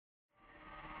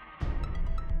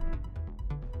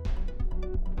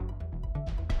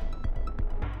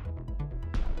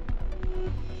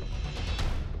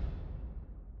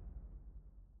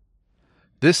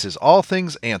This is All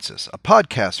Things ANSYS, a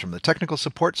podcast from the technical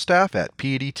support staff at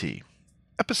PADT.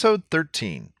 Episode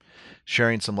 13,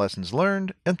 sharing some lessons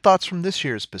learned and thoughts from this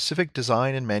year's Pacific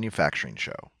Design and Manufacturing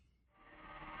Show.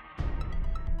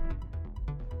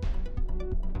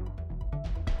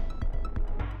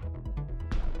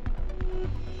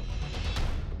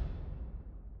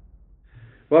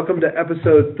 Welcome to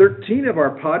episode 13 of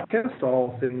our podcast,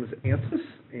 All Things ANSYS.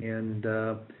 And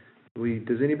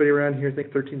does anybody around here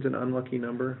think 13 is an unlucky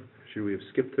number? Should we have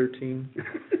skipped 13?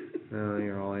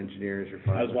 You're all engineers. You're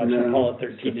fine. I was watching Apollo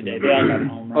 13 today. They all got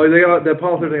home. Right? The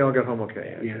Apollo 13 all got home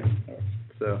okay. Yeah.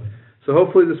 So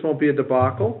hopefully this won't be a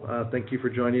debacle. Thank you for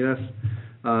joining us.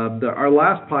 Our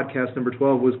last podcast, number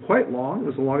 12, was quite long. It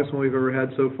was the longest one we've ever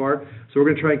had so far. So we're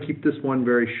going to try and keep this one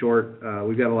very short.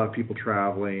 We've got a lot of people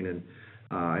traveling, and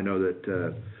I know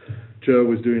that Joe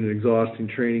was doing an exhausting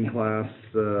training class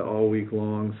all week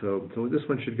long, so this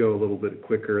one should go a little bit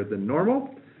quicker than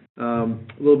normal. A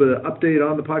little bit of update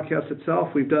on the podcast itself.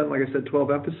 We've done, like I said,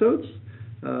 12 episodes.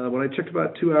 When I checked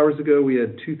about 2 hours ago, we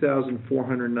had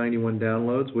 2,491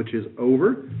 downloads, which is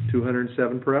over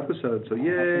 207 per episode. So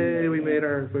yay, we made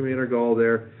our goal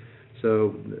there.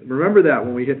 So remember that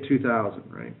when we hit 2,000,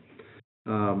 right?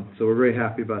 So we're very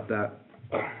happy about that.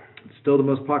 Still the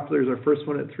most popular is our first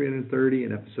one at 330,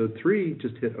 and episode 3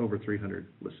 just hit over 300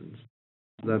 listens.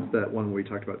 That's that one where we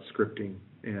talked about scripting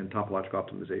and topological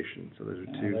optimization. So those are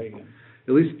two.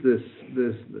 At least this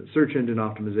search engine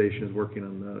optimization is working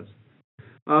on those.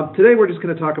 Today we're just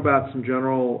going to talk about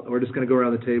we're just going to go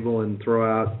around the table and throw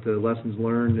out the lessons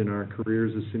learned in our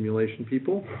careers as simulation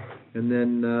people, and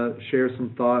then share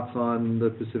some thoughts on the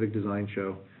Pacific Design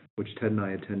Show, which Ted and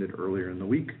I attended earlier in the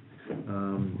week.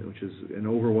 Which is an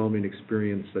overwhelming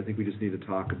experience. I think we just need to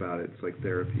talk about it. It's like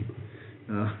therapy.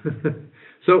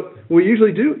 So what we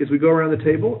usually do is we go around the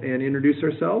table and introduce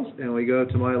ourselves, and we go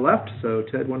to my left. So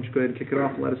Ted, why don't you go ahead and kick it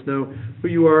off and let us know who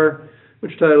you are,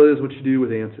 what your title is, what you do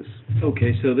with ANSYS.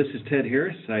 Okay, so this is Ted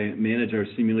Harris. I manage our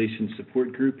simulation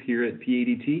support group here at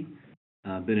PADT.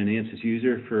 I've been an ANSYS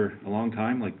user for a long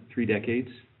time, like 3 decades,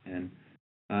 and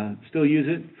still use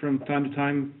it from time to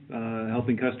time,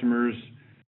 helping customers,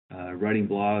 writing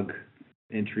blog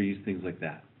entries, things like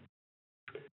that.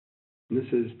 This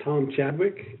is Tom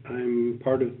Chadwick. I'm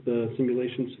part of the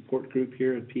simulation support group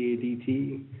here at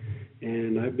PADT,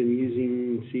 and I've been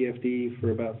using CFD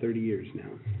for about 30 years now.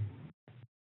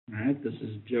 All right, this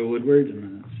is Joe Woodward.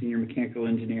 I'm a senior mechanical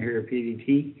engineer here at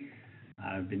PADT.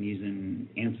 I've been using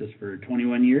ANSYS for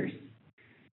 21 years,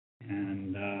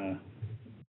 and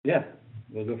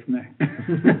we'll go from there.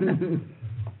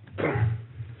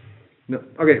 No.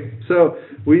 Okay, so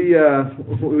we've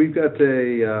got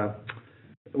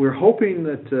we're hoping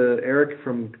that Eric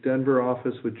from Denver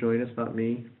office would join us, not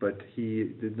me, but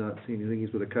he did not see anything.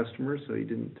 He's with a customer, so he's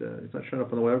not showing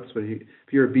up on the website. But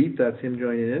if you're a beep, that's him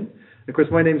joining in. And of course,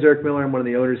 my name's Eric Miller. I'm one of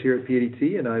the owners here at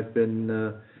PADT, and I've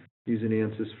been using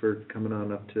ANSYS for coming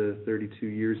on up to 32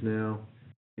 years now,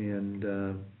 and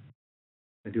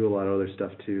I do a lot of other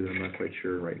stuff too that I'm not quite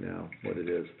sure right now what it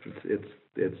is.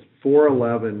 It's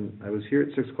 4:11. I was here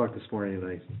at 6 o'clock this morning, and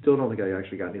I still don't think I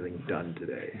actually got anything done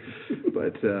today.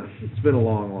 But it's been a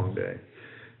long, long day.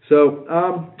 So,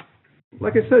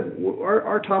 like I said,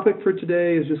 our topic for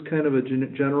today is just kind of a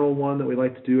general one that we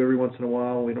like to do every once in a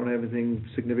while. We don't have anything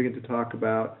significant to talk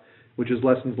about, which is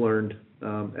lessons learned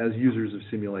as users of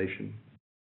simulation.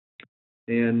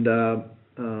 And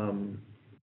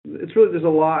it's really, there's a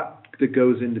lot that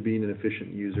goes into being an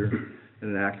efficient user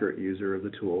and an accurate user of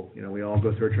the tool. You know, we all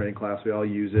go through our training class, we all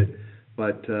use it,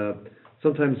 but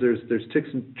sometimes there's tricks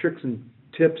and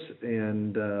tips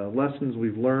and lessons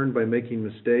we've learned by making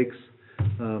mistakes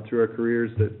through our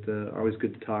careers that are always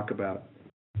good to talk about.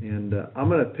 And I'm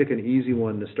going to pick an easy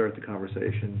one to start the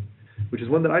conversation, which is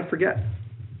one that I forget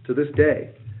to this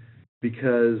day,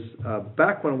 because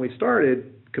back when we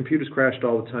started, computers crashed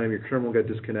all the time, your terminal got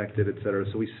disconnected, etc.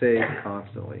 So we saved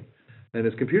constantly. And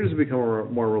as computers have become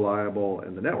more reliable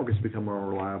and the network has become more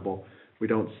reliable, we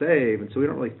don't save, and so we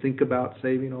don't really think about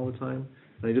saving all the time.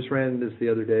 And I just ran into this the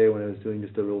other day when I was doing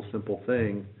just a real simple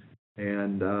thing.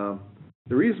 And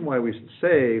the reason why we should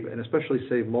save, and especially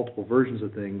save multiple versions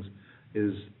of things,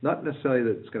 is not necessarily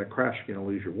that it's going to crash, you're going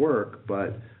to lose your work,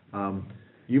 but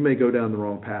you may go down the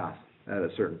wrong path at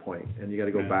a certain point, and you got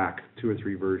to go back 2 or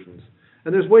 3 versions.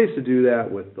 And there's ways to do that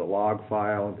with the log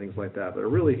file and things like that, but a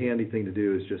really handy thing to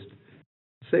do is just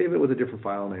save it with a different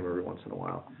file name every once in a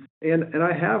while. And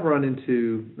I have run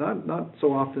into, not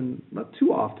so often, not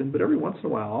too often, but every once in a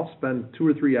while, I'll spend 2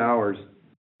 or 3 hours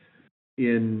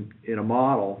in a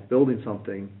model building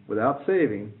something without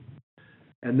saving,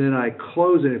 and then I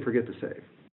close it and forget to save.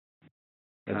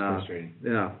 That's frustrating.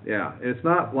 Yeah. And it's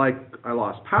not like I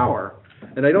lost power,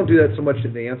 and I don't do that so much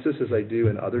in ANSYS as I do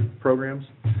in other programs.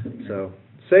 So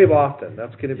save often.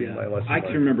 That's going to be my lesson. I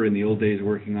can remember in the old days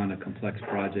working on a complex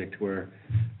project where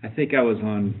I think I was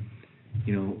on,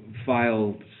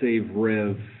 file save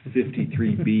rev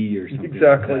 53B or something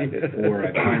Exactly. like that before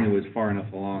I finally was far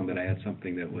enough along that I had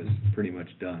something that was pretty much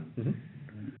done. Mm-hmm.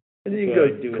 And you can So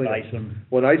go I do with clean up. ISOM.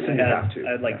 Well, ISOM you have to.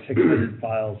 I had like 600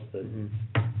 files that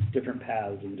different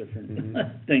paths and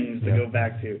different things to go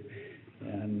back to,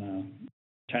 and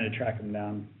trying to track them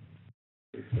down.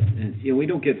 And, we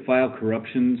don't get file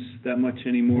corruptions that much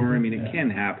anymore. I mean, it can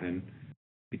happen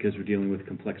because we're dealing with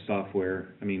complex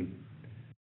software. I mean,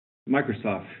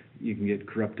 Microsoft, you can get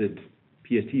corrupted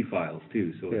PST files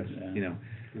too. So it's,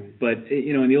 but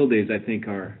in the old days, I think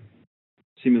our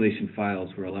simulation files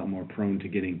were a lot more prone to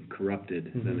getting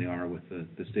corrupted than they are with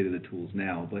the state of the tools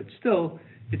now. But still,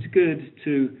 it's good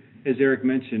to, as Eric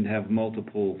mentioned, have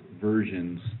multiple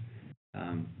versions,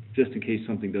 just in case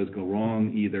something does go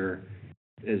wrong. Either,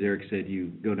 as Eric said,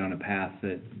 you go down a path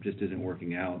that just isn't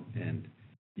working out, and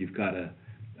you've got a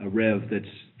rev that's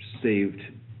saved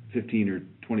 15 or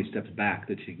 20 steps back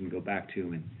that you can go back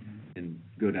to and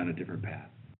go down a different path.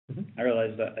 I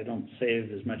realize that I don't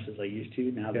save as much as I used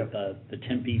to now that the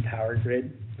Tempe power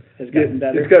grid has gotten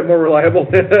better. It's got more reliable.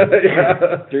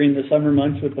 During the summer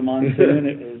months with the monsoon,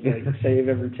 it was like save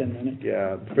every 10 minutes.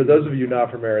 Yeah. For those of you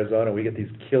not from Arizona, we get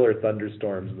these killer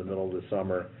thunderstorms in the middle of the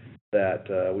summer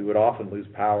that we would often lose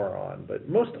power on. But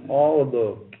most all of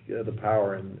the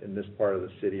power in this part of the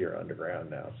city are underground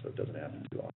now, so it doesn't happen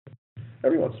too often.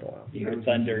 Every once in a while. You hear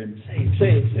thunder and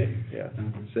save. Yeah. I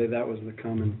would say that was the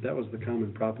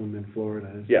common problem in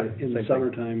Florida. Yeah, In the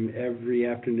summertime, every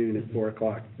afternoon at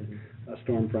 4:00, a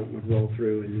storm front would roll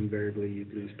through, and invariably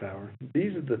you'd lose power.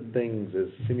 These are the things as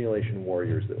simulation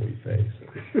warriors that we face.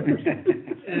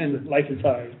 And Life is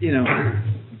hard.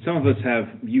 some of us have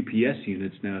UPS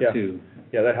units now too.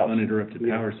 Yeah, that helps. Uninterrupted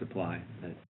power supply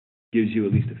that gives you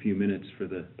at least a few minutes for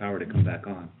the power to come back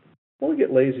on. Well, we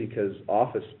get lazy because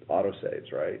Office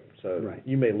autosaves, right? So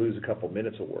you may lose a couple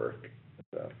minutes of work.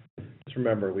 So just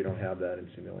remember, we don't have that in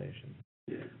simulation.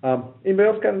 Yeah. Anybody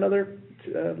else got another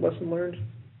lesson learned?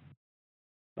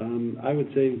 I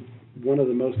would say one of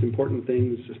the most important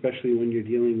things, especially when you're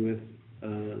dealing with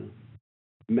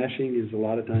meshing, is a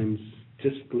lot of times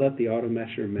just let the auto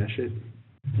mesher mesh it,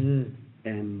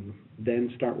 and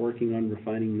then start working on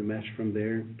refining the mesh from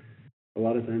there. A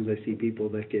lot of times I see people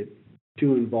that get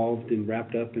too involved and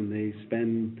wrapped up, and they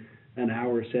spend an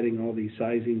hour setting all these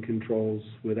sizing controls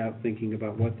without thinking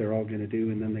about what they're all going to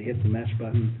do, and then they hit the mesh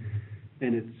button,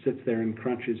 and it sits there and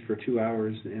crunches for 2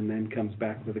 hours, and then comes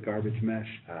back with a garbage mesh.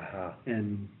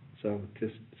 And so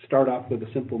just start off with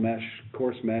a simple mesh,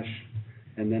 coarse mesh,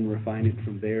 and then refine it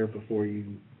from there before you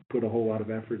put a whole lot of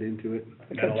effort into it.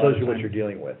 It kind of tells you what you're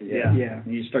dealing with. Yeah.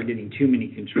 You start getting too many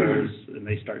controls, and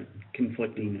they start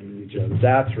conflicting, and you just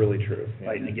That's really true.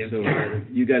 fighting against So each other.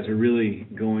 you guys are really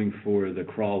going for the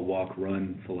crawl, walk,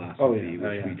 run philosophy,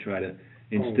 which we try to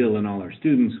instill in all our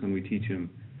students when we teach them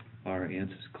our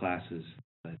ANSYS classes.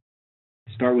 But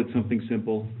start with something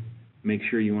simple, make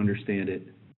sure you understand it,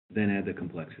 then add the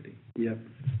complexity. Yep.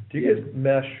 Do you guys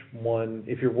mesh one,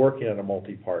 if you're working on a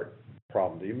multi-part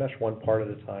problem, do you mesh one part at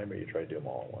a time, or you try to do them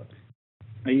all at once?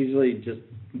 I usually just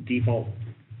default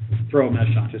throw a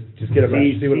mesh on. Just get a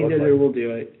mesh, see what it looks that it like. will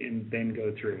do it, and then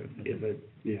go through.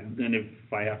 Then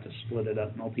if I have to split it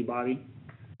up multi-body,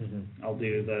 I'll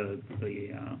do the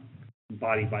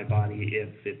body by body if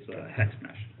it's a hex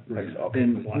mesh. Right.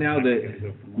 And now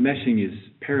that meshing is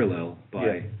parallel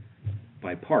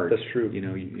by part, That's true.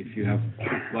 If you have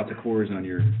lots of cores on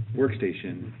your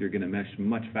workstation, you're going to mesh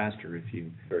much faster if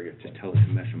you Very good just point. tell it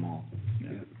to mesh them all. Yeah,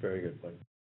 very good point.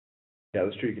 Yeah,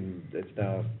 that's true. It's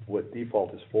now what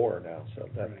default is for now, so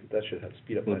that should have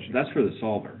speed up Well, meshing. that's for the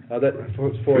solver.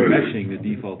 For For meshing, the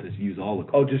default is use all the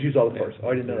cores. just use all the cores. Oh,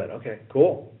 I didn't know that. Okay,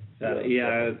 cool.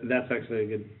 That's actually a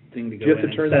good thing to go Do you have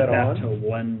in to turn and set that on? to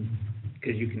one,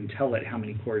 because you can tell it how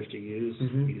many cores to use.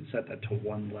 You can set that to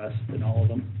one less than all of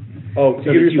them. Oh, to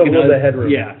So give that you yourself a can little bit of headroom.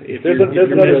 Yeah, if There's you're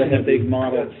another meshing a big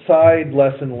model. side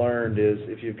lesson learned is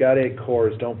if you've got 8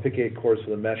 cores, don't pick 8 cores for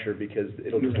the mesher because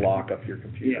it'll just lock up your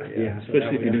computer. Yeah.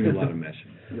 Especially if you're doing a lot of meshing.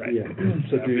 Right. Yeah.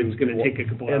 So If do it's going to take a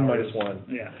couple n hours. -1.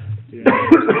 Yeah.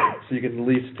 So you can at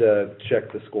least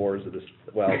check the scores of this.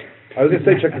 Well, I was going to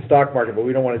say check the stock market, but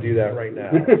we don't want to do that right now.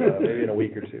 Maybe in a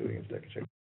week or two we can check.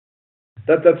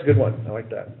 That's a good one. I like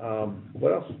that.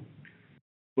 What else?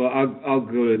 Well, I'll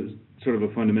go to sort of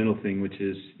a fundamental thing, which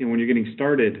is, when you're getting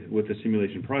started with a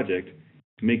simulation project,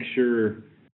 make sure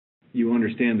you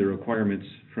understand the requirements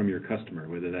from your customer,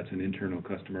 whether that's an internal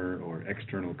customer or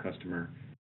external customer.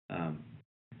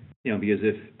 Because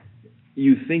if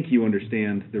you think you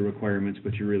understand the requirements,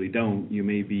 but you really don't, you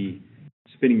may be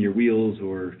spinning your wheels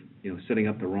or setting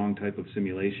up the wrong type of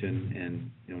simulation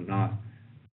and not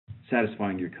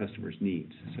satisfying your customer's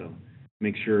needs. So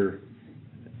make sure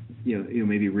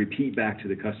maybe repeat back to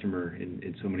the customer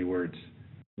in so many words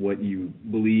what you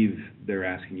believe they're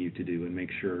asking you to do, and make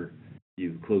sure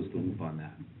you close the loop on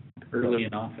that. Early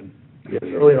and often. Yes,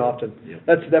 early and often. Yep.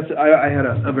 I had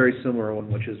a very similar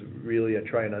one, which is really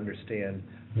try and understand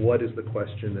what is the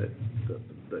question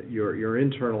that your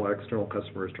internal or external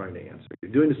customer is trying to answer.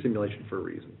 You're doing the simulation for a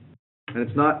reason, and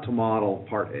it's not to model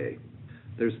part A.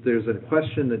 There's a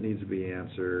question that needs to be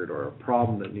answered or a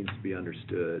problem that needs to be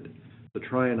understood. So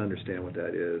try and understand what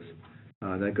that is.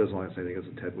 And that goes along with something as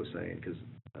Ted was saying, because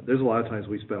there's a lot of times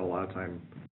we spend a lot of time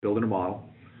building a model,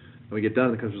 and we get done,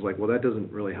 and the customer's like, well, that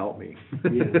doesn't really help me.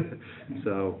 Yeah.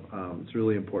 So it's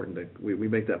really important that we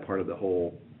make that part of the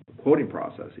whole quoting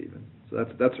process even. So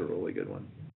that's a really good one.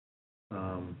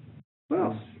 What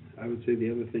else? I would say the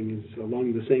other thing is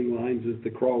along the same lines as the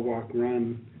crawl, walk,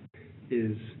 run,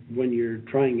 is when you're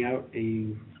trying out a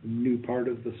new part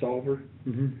of the solver,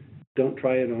 don't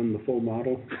try it on the full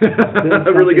model.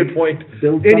 A really good point.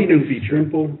 Build any new something feature.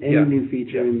 simple, any new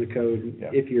feature in the code. Yeah.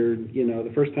 If you're,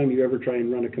 the first time you ever try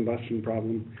and run a combustion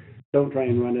problem, don't try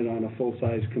and run it on a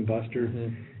full-size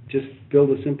combustor. Just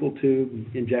build a simple tube,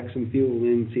 inject some fuel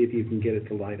in, see if you can get it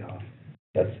to light off.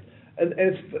 That's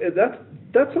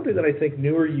something that I think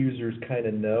newer users kind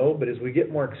of know, but as we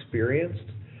get more experienced,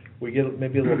 we get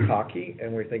maybe a little cocky,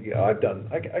 and we're thinking, I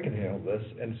can handle this,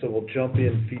 and so we'll jump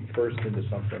in feet first into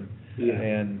something,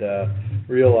 and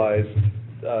realize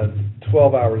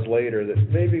 12 hours later that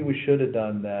maybe we should have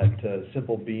done that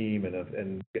simple beam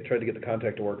and tried to get the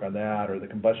contact to work on that, or the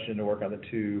combustion to work on the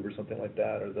tube, or something like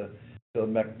that, or the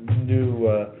new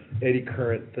eddy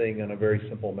current thing on a very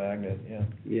simple magnet.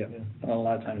 Yeah. Well, a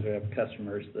lot of times we have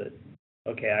customers that,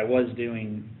 okay, I was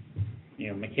doing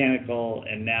mechanical,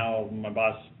 and now my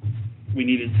boss, we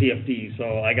needed CFD,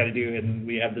 so I got to do it, and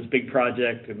we have this big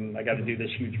project, and I got to do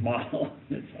this huge model.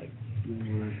 It's like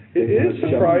it is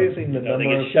surprising the number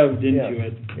they get shoved into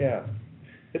it. Yeah,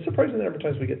 it's surprising the number of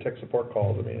times we get tech support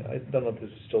calls. I mean, I don't know if this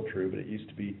is still true, but it used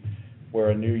to be where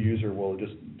a new user will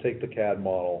just take the CAD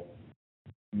model,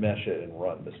 mesh it, and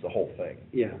run the whole thing.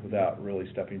 Yeah. Without really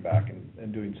stepping back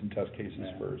and doing some test cases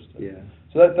first. Yeah.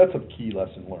 So that's a key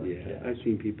lesson learned. Yeah, I've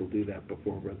seen people do that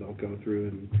before, where they'll go through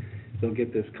and they'll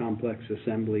get this complex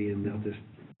assembly, and they'll just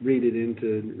read it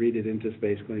into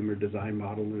Space Claim or Design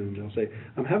Model, and they'll say,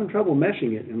 I'm having trouble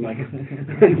meshing it. And I'm like,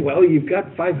 well, you've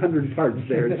got 500 parts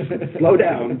there. Slow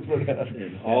down.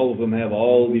 And all of them have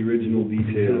all the original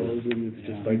details. And it's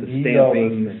just Like the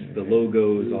stampings, the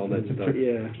logos, all that stuff.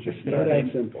 Yeah, just start out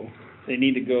simple. They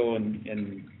need to go and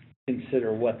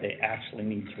consider what they actually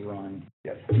need to run.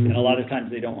 Yes. And a lot of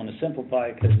times they don't want to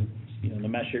simplify because the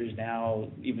meshers now,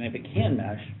 even if it can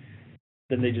mesh,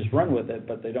 then they just run with it,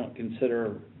 but they don't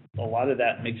consider a lot of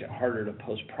that makes it harder to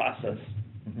post-process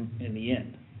in the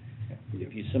end.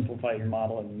 If you simplify your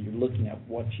model and you're looking at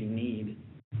what you need,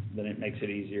 then it makes it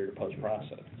easier to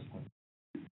post-process.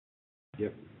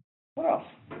 Yep. What else?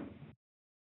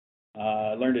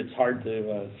 I learned it's hard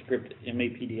to script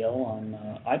MAPDL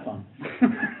on iPhone.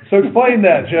 So explain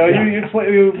that, Joe.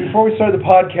 You before we started the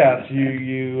podcast,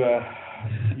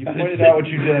 you pointed out what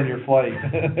you did on your flight.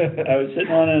 I was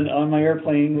sitting on my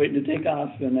airplane waiting to take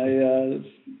off, and I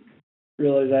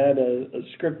realized I had a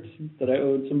script that I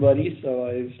owed somebody, so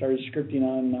I started scripting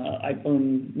on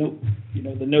iPhone Note,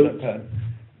 the notes,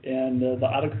 and the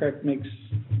autocorrect makes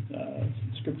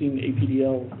scripting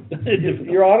APDL difficult.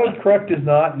 Your autocorrect does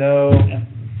not know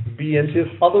be into.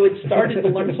 Although it started to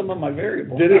learn some of my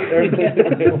variables. Did it?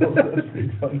 That's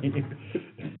pretty funny.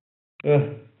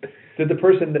 Did the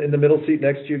person in the middle seat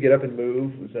next to you get up and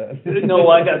move? Was that? No,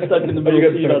 I got stuck in the middle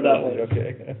seat on that one.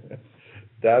 Okay.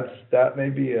 That may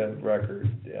be a record.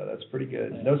 Yeah, that's pretty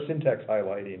good. No syntax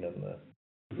highlighting in the.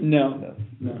 No.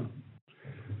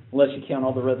 Unless you count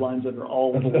all the red lines under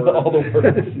all the words. All the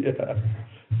words, yeah.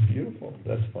 Beautiful.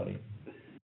 That's funny.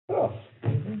 Oh.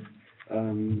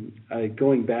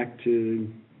 Going back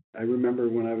to, I remember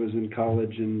when I was in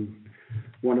college, and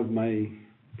one of my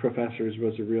professors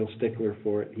was a real stickler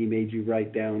for it. He made you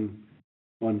write down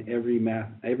on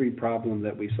every problem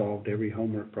that we solved, every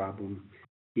homework problem.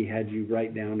 He had you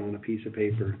write down on a piece of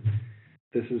paper,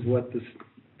 this is what the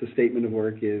statement of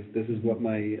work is, this is what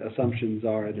my assumptions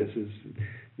are,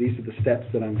 these are the steps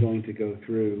that I'm going to go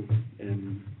through.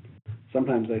 And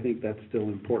sometimes I think that's still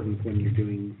important when you're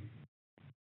doing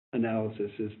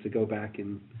analysis, is to go back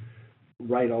and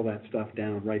write all that stuff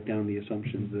down, write down the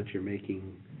assumptions that you're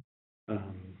making.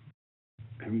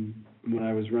 When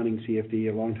I was running CFD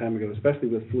a long time ago, especially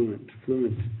with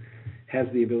Fluent has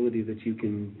the ability that you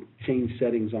can change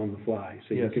settings on the fly.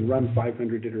 So you can run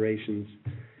 500 iterations,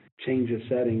 change a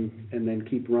setting, and then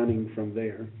keep running from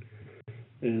there.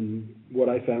 And what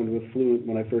I found with Fluent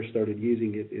when I first started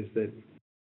using it is that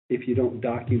if you don't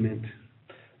document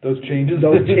those changes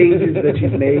that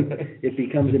you've made, it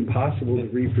becomes impossible to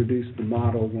reproduce the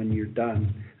model when you're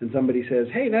done. And somebody says,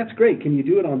 hey, that's great, can you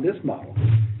do it on this model?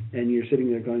 And you're sitting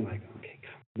there going like, okay,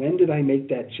 when did I make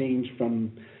that change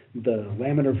from the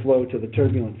laminar flow to the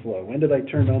turbulent flow? When did I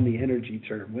turn on the energy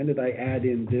term? When did I add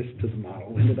in this to the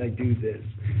model? When did I do this?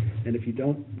 And if you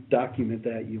don't document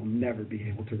that, you'll never be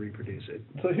able to reproduce it.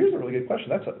 So here's a really good question.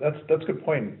 That's a good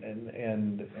point.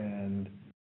 And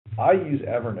I use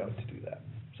Evernote to do that.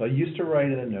 So I used to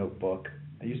write in a notebook.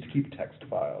 I used to keep text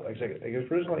files. I guess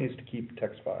originally I used to keep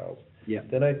text files. Yeah.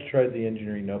 Then I tried the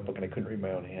engineering notebook and I couldn't read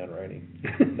my own handwriting.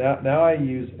 now I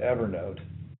use Evernote.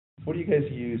 What do you guys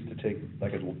use to take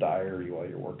like a little diary while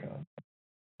you're working on it?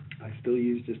 I still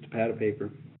use just a pad of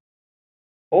paper.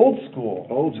 Old school.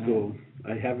 Old school.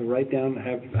 I have it write down.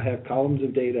 I have columns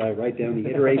of data. I write down the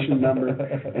iteration number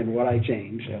and what I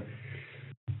changed. Yeah.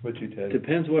 What you, Ted?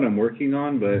 Depends what I'm working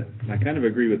on, but I kind of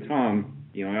agree with Tom.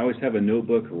 I always have a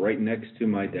notebook right next to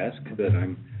my desk that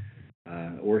I'm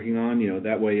working on.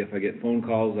 That way if I get phone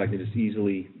calls, I can just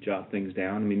easily jot things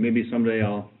down. I mean, maybe someday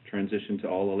I'll transition to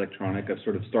all electronic. I've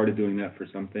sort of started doing that for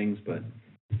some things, but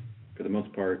for the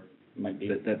most part,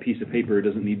 that piece of paper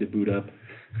doesn't need to boot up.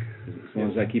 As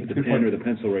long as I keep the pen or the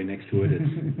pencil right next to it,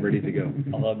 it's ready to go.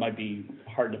 Although it might be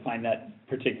hard to find that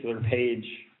particular page,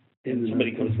 and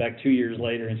somebody comes back 2 years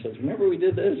later and says, "Remember we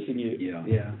did this?" And you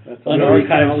that's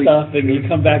unarchived stuff, and you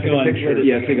come back going,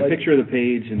 take a picture of the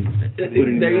page and put it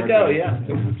in there you go, archive.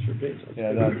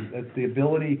 That's the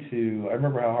ability to. I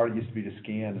remember how hard it used to be to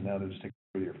scan, and now they just take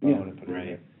it with your phone and put it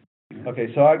in there.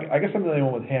 Okay, so I guess I'm the only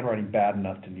one with handwriting bad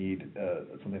enough to need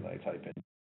something that I type in.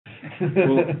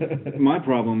 Well, my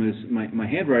problem is my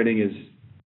handwriting is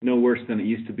no worse than it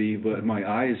used to be, but my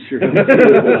eyes sure don't see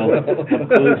as well up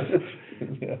close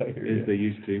as they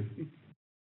used to.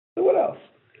 So what else?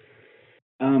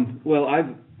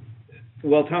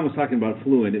 While Tom was talking about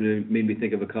Fluent, it made me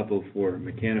think of a couple for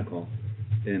mechanical,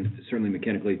 and certainly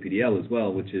mechanical APDL as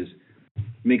well, which is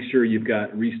make sure you've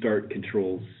got restart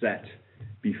controls set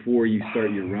before you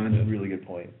start your run. That's a really good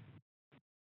point.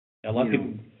 A lot of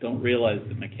people don't realize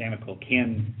that mechanical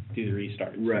can do the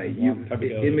restart. Right.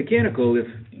 In mechanical,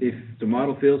 if the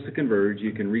model fails to converge,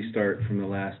 you can restart from the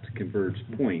last converged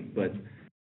point, but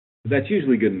that's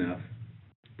usually good enough.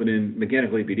 But in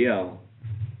mechanical APDL,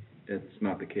 it's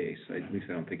not the case. At least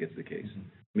I don't think it's the case.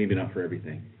 Maybe not for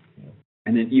everything.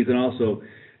 And then you can also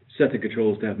set the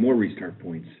controls to have more restart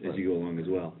points as you go along as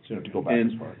well. So you have to go back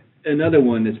as far. Another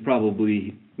one that's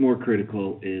probably more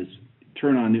critical is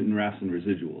turn on Newton-Raphson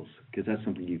residuals, because that's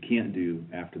something you can't do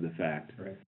after the fact.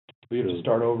 Right. We have to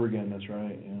start over again, that's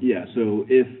right. Yeah, so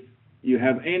if you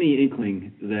have any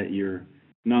inkling that your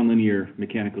nonlinear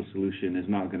mechanical solution is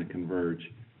not going to converge,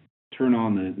 turn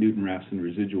on the Newton-Raphson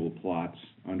residual plots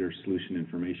under solution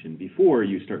information before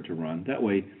you start to run. That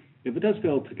way, if it does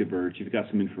fail to converge, you've got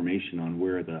some information on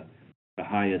where the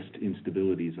highest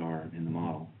instabilities are in the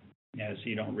model. Yeah, so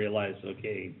you don't realize,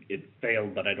 okay, it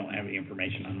failed, but I don't have any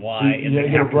information on why, and then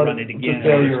have to run it again. It's a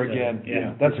failure again.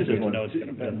 Yeah, that's a good good one.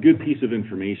 A good piece of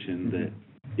information that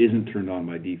isn't turned on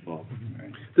by default.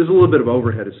 Right. There's a little bit of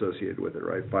overhead associated with it,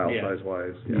 right? File size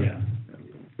wise. Yeah.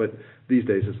 But these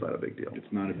days it's not a big deal. It's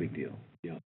not a big deal.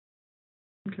 Yeah.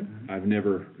 Okay. I've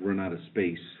never run out of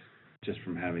space just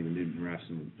from having the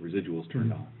Newton-Raphson residuals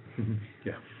turned on.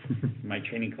 Yeah. My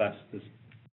training class,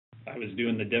 I was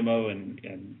doing the demo, and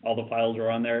all the files were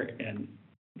on there, and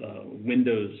the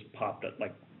Windows popped up,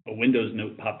 like a Windows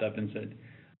note popped up and said,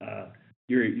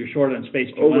 you're short on space.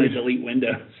 Do you want to delete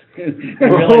Windows? I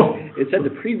realized it said the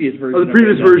previous version. The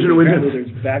previous version of Windows. There's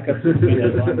backups of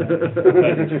Windows on that.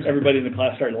 But everybody in the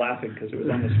class started laughing because it was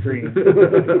on the screen.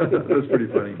 That's pretty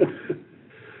funny.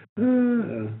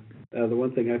 The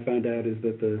one thing I found out is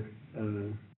that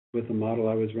with the model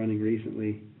I was running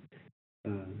recently,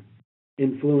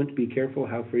 in Fluent, be careful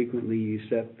how frequently you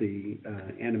set the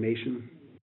animation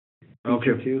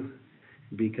feature to,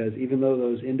 because even though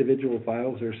those individual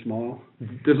files are small,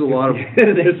 there's a lot of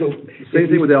same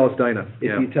thing with Alice Dyna.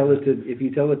 If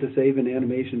you tell it to save an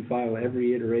animation file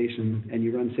every iteration, and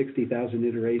you run 60,000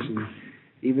 iterations,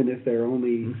 even if they're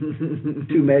only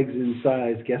 2 megs in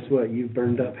size, guess what? You've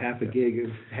burned up half a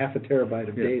terabyte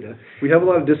of data. We have a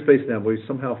lot of disk space now, but we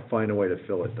somehow find a way to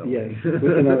fill it, don't we? Yes,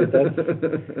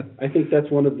 I think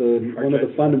that's one of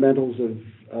the fundamentals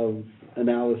of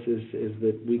analysis is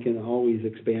that we can always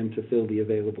expand to fill the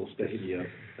available space. Yeah.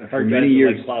 For Hard many drives are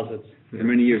years, like closets. for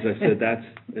many years, I've said that's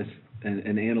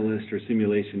an analyst or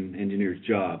simulation engineer's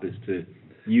job is to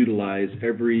utilize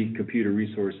every computer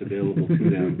resource available to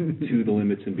them to the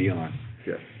limits and beyond.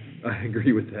 Yeah, I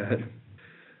agree with that.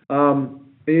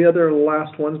 Any other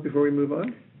last ones before we move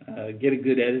on? Get a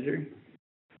good editor.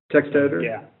 Text editor?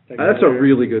 Yeah. That's a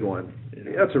really good one.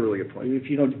 That's a really good point. If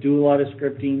you don't do a lot of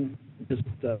scripting, just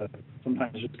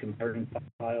sometimes just comparing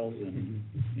files and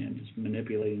just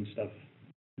manipulating stuff.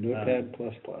 Notepad++.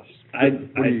 I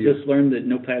just learned that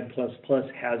Notepad++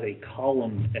 has a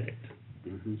column edit,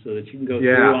 so that you can go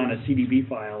through on a CDB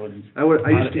file and I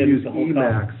used to use the whole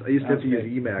Emacs. column. I used to have to use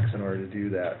That's Emacs in order to do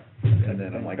that. And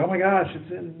then I'm like, oh my gosh, it's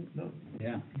in. No.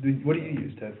 Yeah. What do you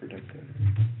use, Ted, for text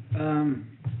editor?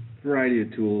 Variety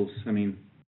of tools. I mean,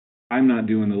 I'm not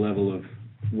doing the level of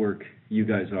work you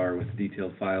guys are with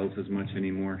detailed files as much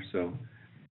anymore. So,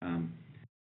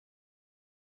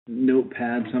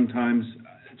 Notepad sometimes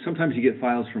you get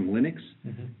files from Linux,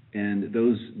 and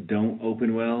those don't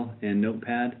open well in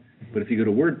Notepad. But if you go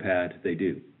to WordPad, they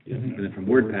do. And then from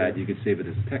WordPad, you can save it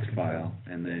as a text file,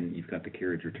 and then you've got the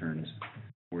carriage returns.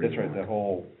 That's right, that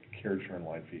whole carriage return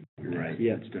line feed. Right.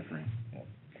 Yeah. It's different.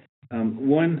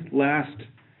 One last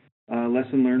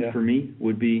lesson learned for me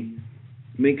would be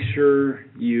make sure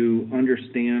you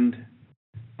understand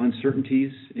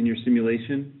uncertainties in your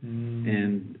simulation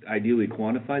and ideally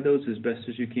quantify those as best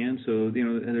as you can. So,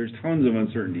 there's tons of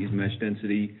uncertainties. Mesh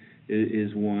density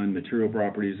is one, material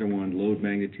properties are one, load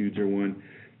magnitudes are one,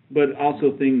 but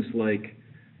also things like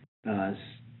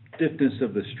stiffness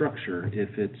of the structure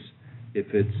if it's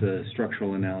a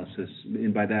structural analysis.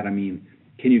 And by that I mean,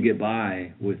 can you get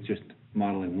by with just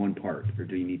modeling one part, or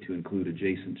do you need to include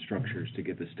adjacent structures to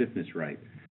get the stiffness right?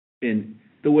 And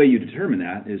the way you determine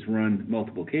that is run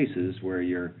multiple cases where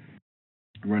you're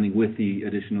running with the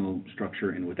additional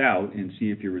structure and without, and see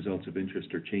if your results of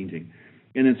interest are changing.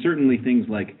 And then certainly things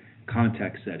like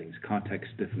context settings,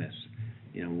 context stiffness.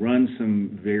 Run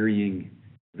some varying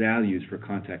values for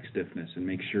context stiffness and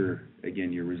make sure,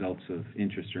 again, your results of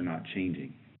interest are not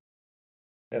changing.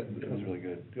 That was really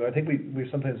good. I think we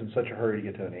sometimes in such a hurry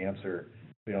to get to an answer,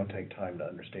 we don't take time to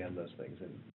understand those things.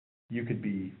 And you could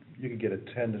get a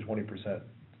 10 to 20%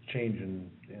 change in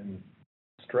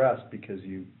stress because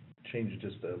you change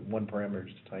just one parameter,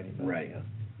 just a tiny bit. Right. Yeah.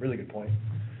 Really good point.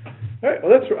 All right.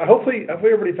 Well, hopefully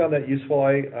everybody found that useful.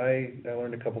 I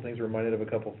learned a couple things, reminded of a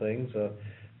couple things.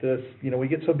 We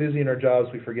get so busy in our jobs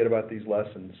we forget about these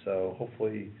lessons. So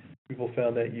hopefully people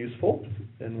found that useful,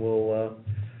 and we'll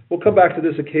come back to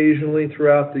this occasionally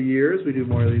throughout the years. We do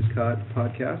more of these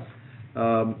podcasts.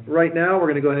 Right now, we're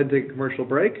going to go ahead and take a commercial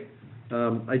break.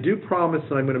 I do promise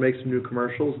that I'm going to make some new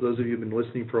commercials. Those of you who've been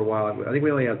listening for a while, I think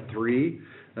we only have 3,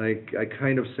 and I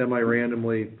kind of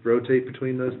semi-randomly rotate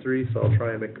between those 3, so I'll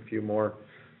try and make a few more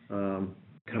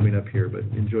coming up here. But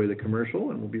enjoy the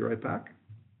commercial, and we'll be right back.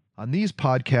 On these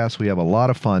podcasts, we have a lot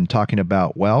of fun talking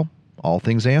about, all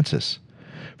things ANSYS.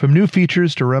 From new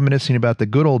features to reminiscing about the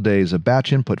good old days of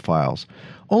batch input files,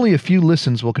 only a few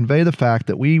listens will convey the fact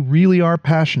that we really are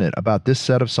passionate about this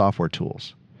set of software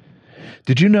tools.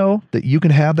 Did you know that you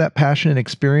can have that passion and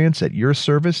experience at your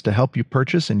service to help you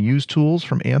purchase and use tools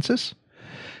from ANSYS?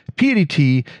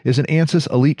 PADT is an ANSYS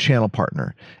Elite channel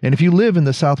partner, and if you live in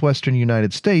the southwestern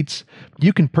United States,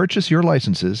 you can purchase your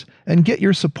licenses and get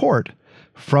your support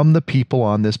from the people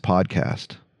on this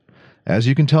podcast. As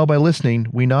you can tell by listening,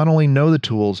 we not only know the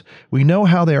tools, we know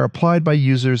how they are applied by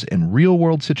users in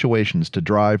real-world situations to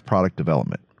drive product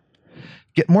development.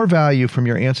 Get more value from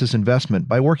your ANSYS investment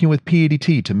by working with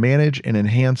PADT to manage and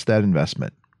enhance that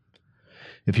investment.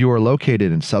 If you are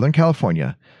located in Southern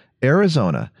California,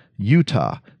 Arizona,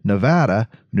 Utah, Nevada,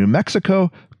 New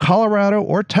Mexico, Colorado,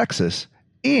 or Texas,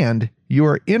 and you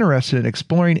are interested in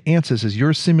exploring ANSYS as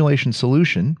your simulation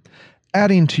solution,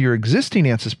 adding to your existing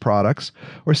ANSYS products,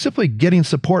 or simply getting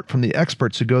support from the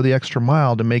experts who go the extra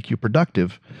mile to make you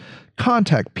productive,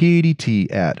 contact PADT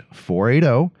at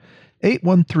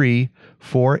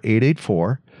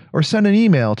 480-813-4884 or send an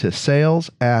email to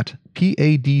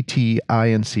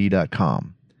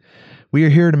sales@padtinc.com. We are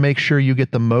here to make sure you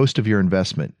get the most of your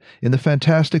investment in the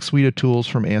fantastic suite of tools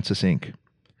from ANSYS Inc.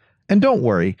 And don't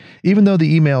worry, even though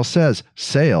the email says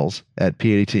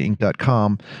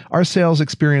sales@padtinc.com, our sales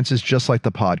experience is just like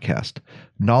the podcast,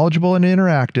 knowledgeable and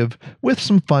interactive with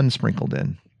some fun sprinkled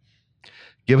in.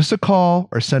 Give us a call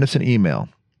or send us an email.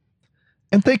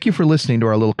 And thank you for listening to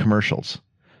our little commercials.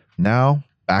 Now,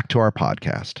 back to our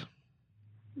podcast.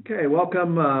 Okay,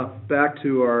 welcome back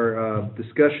to our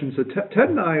discussion. So Ted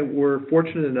and I were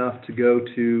fortunate enough to go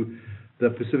to the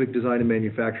Pacific Design and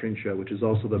Manufacturing Show, which is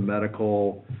also the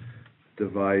medical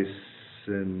device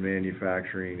and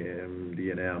manufacturing,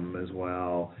 MD&M as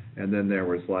well. And then there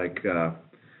was like a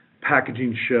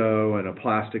packaging show and a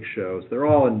plastic show. So they're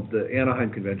all in the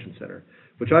Anaheim Convention Center,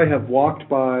 which I have walked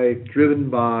by, driven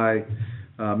by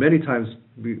many times.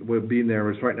 Being there,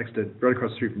 was right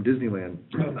across the street from Disneyland.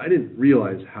 I didn't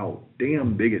realize how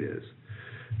damn big it is,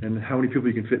 and how many people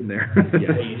you can fit in there.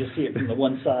 Yeah, you just see it from the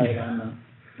one side on the.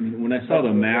 I mean, when I saw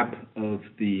the map of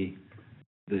the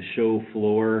show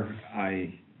floor,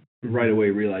 I right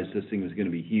away realized this thing was going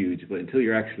to be huge. But until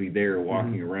you're actually there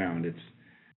walking around, it's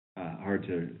hard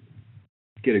to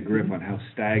get a grip on how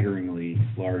staggeringly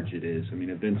large it is. I mean,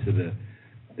 I've been to the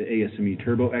ASME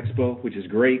Turbo Expo, which is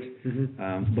great,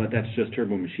 but that's just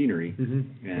turbo machinery,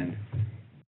 and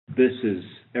this is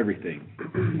everything,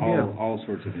 all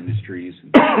sorts of industries,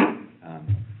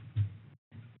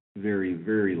 very,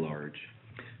 very large.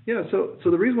 Yeah, so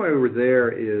the reason why we were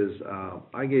there is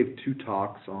I gave 2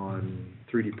 talks on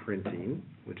 3D printing,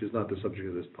 which is not the subject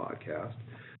of this podcast,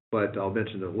 but I'll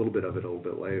mention a little bit of it a little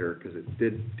bit later because it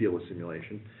did deal with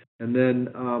simulation. And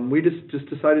then we just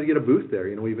decided to get a booth there.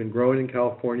 You know, we've been growing in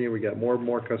California. We got more and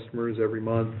more customers every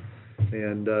month,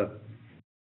 and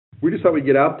we just thought we'd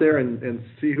get out there and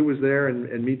see who was there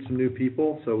and meet some new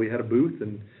people. So we had a booth,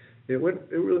 and it went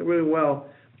really, really well.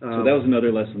 So that was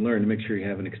another lesson learned, to make sure you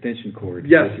have an extension cord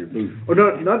yes. with your booth. Oh,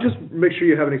 no, not just make sure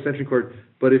you have an extension cord,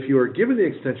 but if you are given the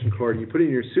extension cord and you put it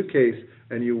in your suitcase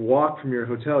and you walk from your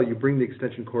hotel, you bring the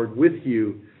extension cord with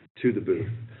you to the booth.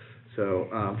 So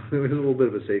it was a little bit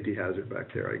of a safety hazard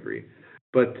back there, I agree.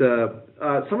 But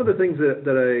some of the things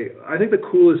that I think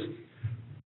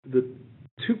the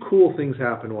 2 cool things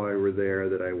happened while we were there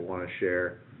that I want to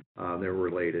share. They're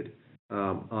related.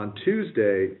 On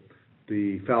Tuesday,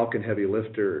 the Falcon Heavy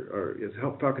Lifter, or it's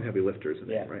Falcon Heavy Lifter,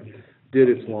 isn't it, right? Did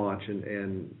its launch,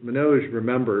 and Manoj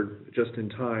remembered just in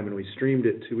time, and we streamed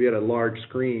it we had a large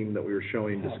screen that we were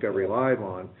showing Discovery Live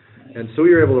on, and so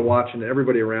we were able to watch, and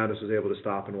everybody around us was able to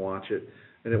stop and watch it.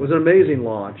 And it was an amazing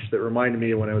launch that reminded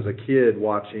me of when I was a kid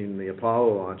watching the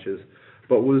Apollo launches.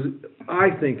 But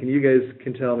I think, and you guys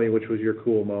can tell me which was your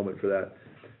cool moment for that,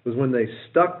 was when they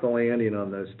stuck the landing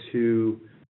on those 2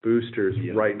 boosters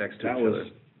right next to each other.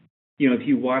 You know, if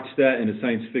you watch that in a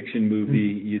science fiction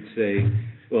movie, you'd say,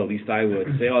 well, at least I would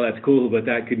say, oh, that's cool, but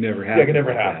that could never happen. Yeah, it could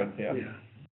never happen,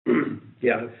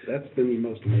 Yeah, that's been the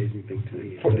most amazing thing to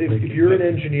me. If you're an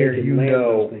engineer, you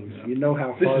know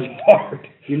how this hard, is hard.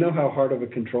 You know how hard of a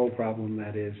control problem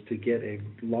that is to get a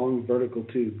long vertical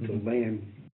tube to land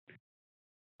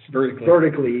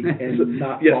vertically and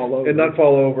not fall over. And not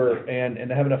fall over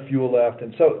and have enough fuel left.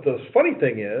 And so the funny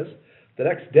thing is, the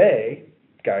next day,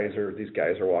 these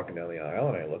guys are walking down the aisle,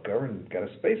 and I look over and got a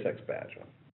SpaceX badge on.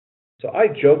 So I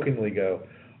jokingly go,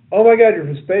 "Oh my God, you're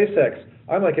from SpaceX.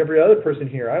 I'm like every other person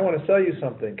here. I want to sell you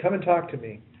something. Come and talk to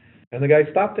me." And the guy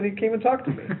stopped and he came and talked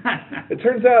to me. It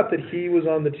turns out that he was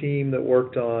on the team that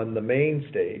worked on the main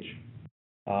stage.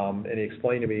 And he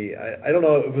explained to me, I don't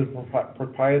know if it was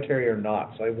proprietary or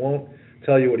not, so I won't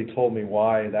tell you what he told me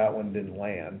why that one didn't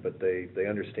land, but they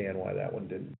understand why that one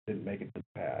didn't make it to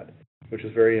the pad, which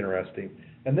is very interesting.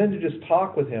 And then to just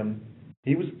talk with him,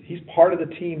 he's part of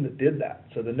the team that did that.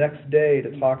 So the next day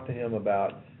to talk to him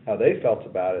about how they felt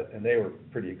about it, and they were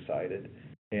pretty excited,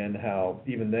 and how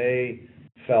even they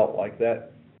felt like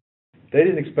that they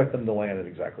didn't expect them to land at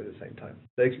exactly the same time.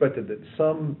 They expected that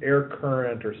some air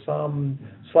current or some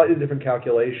slightly different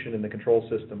calculation in the control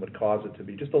system would cause it to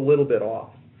be just a little bit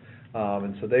off.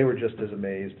 And so they were just as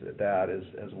amazed at that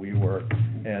as we were.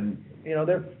 And, you know,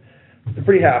 they're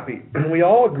pretty happy. And we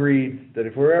all agreed that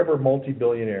if we're ever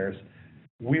multi-billionaires,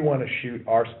 we want to shoot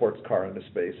our sports car into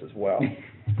space as well.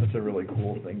 That's a really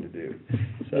cool thing to do.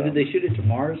 So did they shoot it to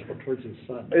Mars or towards the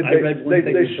sun? I read one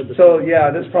thing. This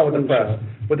is probably the press.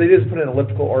 What they did is put it in an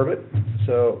elliptical orbit.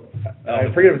 So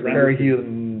I forget if it's perihelion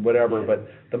and whatever, but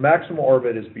the maximum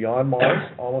orbit is beyond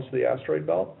Mars, almost to the asteroid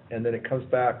belt, and then it comes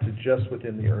back to just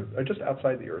within the Earth, or just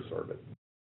outside the Earth's orbit.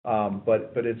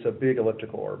 But it's a big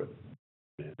elliptical orbit.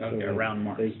 Okay, around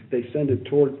Mars. They send it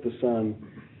towards the sun,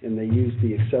 and they use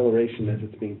the acceleration as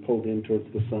it's being pulled in towards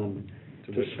the sun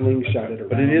to slingshot it around.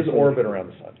 But it is orbit around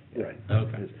the sun. Right.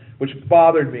 Okay. Which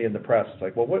bothered me in the press. It's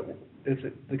like, well,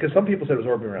 because some people said it was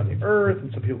orbiting around the Earth,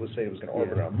 and some people would say it was going to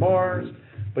orbit around Mars.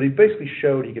 But he basically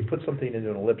showed he could put something into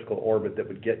an elliptical orbit that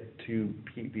would get to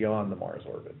beyond the Mars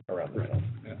orbit around the sun.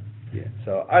 Yeah.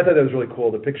 So I thought that was really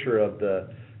cool. The picture of the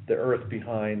Earth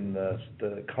behind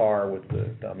the car with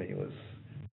the dummy was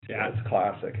it's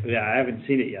classic. Yeah, I haven't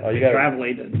seen it yet. Oh, you I gotta-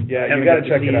 traveled and Yeah, I you haven't gotta got to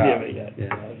check see it any out. of it yet.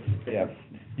 Yeah. Yeah.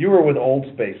 You were with old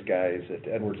space guys at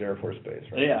Edwards Air Force Base,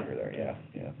 right? Yeah. You were there.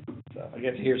 Yeah. So. I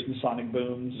got to hear some sonic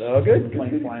booms. Oh, good. The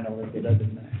plane flying over, but other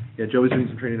than that. Yeah, Joey's doing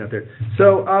some training out there.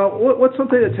 So, what's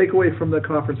something to take away from the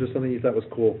conference, or something you thought was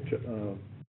cool,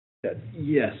 Ted?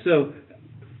 Yeah, so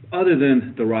other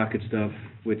than the rocket stuff,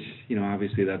 which,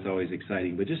 obviously that's always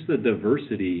exciting, but just the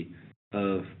diversity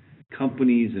of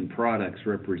companies and products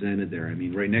represented there. I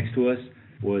mean, right next to us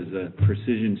was a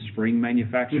precision spring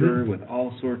manufacturer with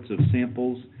all sorts of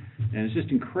samples, and it's just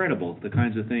incredible the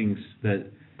kinds of things that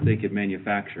they could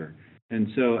manufacture. And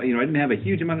so, I didn't have a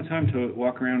huge amount of time to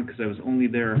walk around because I was only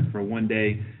there for one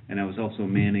day, and I was also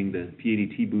manning the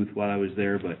PADT booth while I was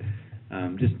there, but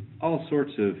just all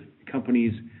sorts of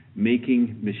companies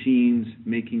making machines,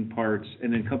 making parts,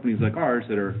 and then companies like ours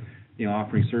that are,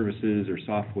 offering services or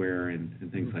software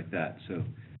and things like that. So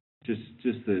just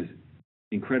the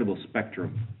incredible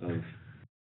spectrum of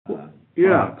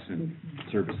products and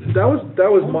services. That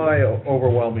was my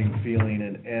overwhelming feeling,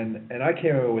 and I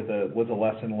came away with a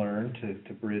lesson learned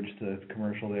to bridge the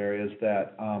commercial areas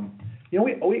that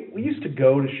we used to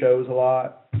go to shows a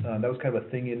lot. That was kind of a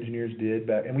thing engineers did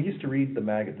back, and we used to read the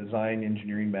Design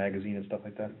Engineering magazine and stuff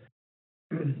like that.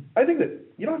 I think that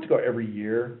you don't have to go every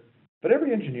year, but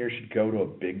every engineer should go to a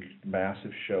big,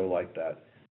 massive show like that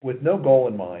with no goal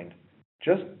in mind.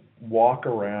 Just walk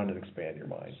around and expand your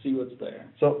mind. See what's there.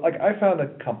 So, I found a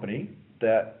company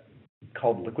that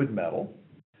called Liquid Metal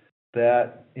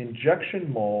that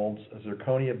injection molds a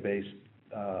zirconia-based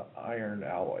iron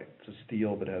alloy. It's a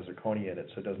steel but has zirconia in it,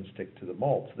 so it doesn't stick to the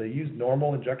mold. So they use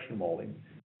normal injection molding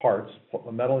parts,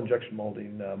 metal injection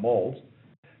molding molds,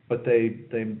 but they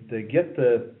get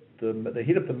they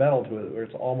heat up the metal to it where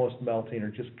it's almost melting,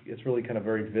 or it's really kind of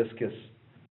very viscous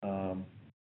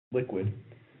liquid,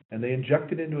 and they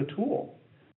inject it into a tool.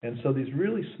 And so these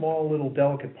really small little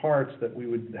delicate parts that we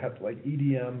would have to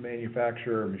EDM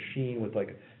manufacture or machine with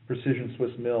a precision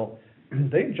Swiss mill,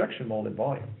 they injection mold in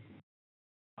volume.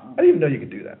 I didn't even know you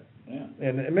could do that. Yeah.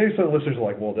 And maybe some of the listeners are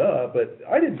like, well, duh, but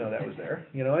I didn't know that was there.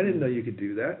 I didn't know you could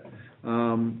do that.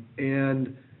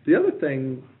 And the other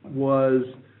thing was,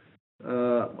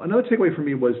 another takeaway for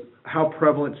me was how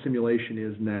prevalent simulation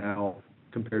is now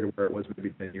compared to where it was maybe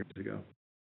 10 years ago.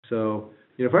 So,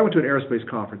 if I went to an aerospace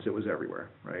conference, it was everywhere,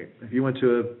 right? If you went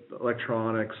to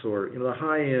electronics or, the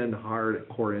high-end,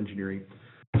 hardcore engineering.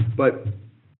 But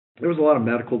there was a lot of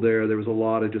medical there. There was a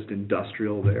lot of just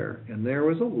industrial there. And there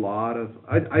was a lot of,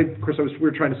 of course, we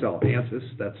were trying to sell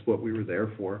ANSYS. That's what we were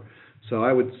there for. So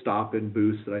I would stop in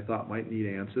booths that I thought might need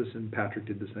ANSYS, and Patrick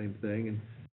did the same thing. And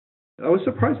I was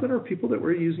surprised that there were people that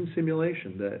were using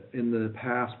simulation that in the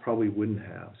past probably wouldn't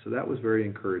have. So that was very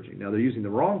encouraging. Now, they're using the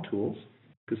wrong tools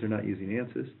because they're not using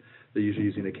ANSYS. They're usually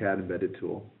using a CAD embedded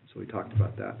tool. So we talked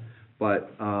about that.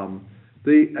 But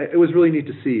it was really neat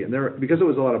to see. And because it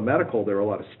was a lot of medical, there were a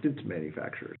lot of stent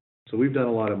manufacturers. So we've done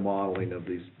a lot of modeling of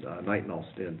these nitinol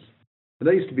stents. And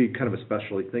that used to be kind of a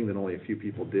specialty thing that only a few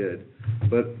people did.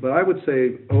 But I would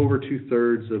say over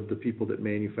 2/3 of the people that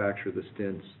manufacture the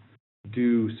stents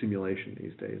do simulation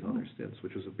these days on their stents,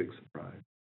 which was a big surprise.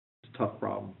 It's a tough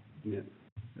problem. Yeah.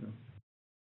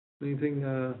 Anything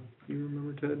you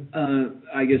remember, Ted?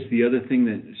 I guess the other thing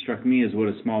that struck me is what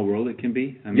a small world it can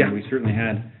be. I mean, we certainly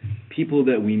had people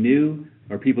that we knew,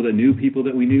 or people that knew people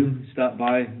that we knew, stop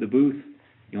by the booth,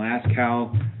 ask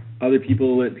how other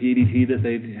people at PADT that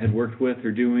they had worked with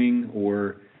are doing,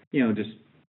 or, just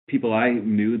people I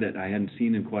knew that I hadn't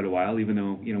seen in quite a while, even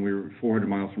though, we were 400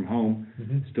 miles from home,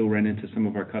 still ran into some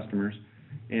of our customers.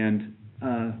 And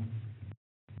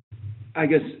I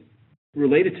guess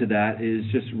related to that is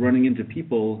just running into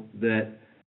people that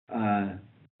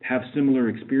have similar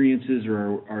experiences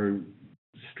or are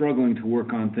struggling to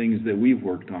work on things that we've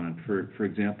worked on. For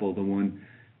example, the one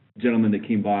gentleman that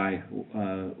came by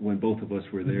when both of us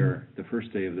were there the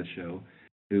first day of the show,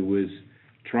 who was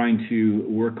trying to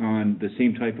work on the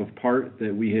same type of part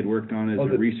that we had worked on as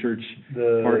a research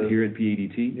part here at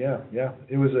PADT. Yeah.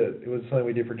 It was something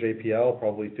we did for JPL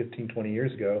probably 15, 20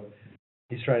 years ago.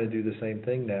 He's trying to do the same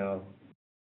thing now.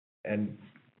 And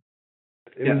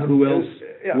who else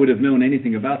would have known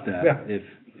anything about that if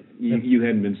you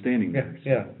hadn't been standing there?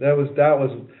 Yeah. That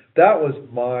was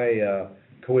my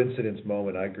coincidence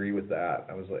moment. I agree with that.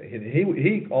 I was like, he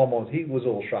was a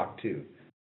little shocked too.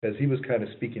 because he was kind of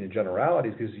speaking in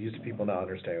generalities because he's used to people not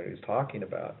understanding what he was talking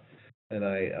about. And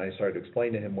I started to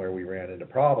explain to him where we ran into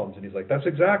problems, and he's like, "That's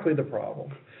exactly the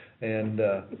problem." And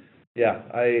yeah,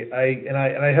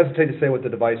 I hesitate to say what the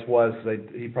device was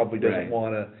because he probably doesn't Right.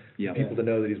 want Yeah. people to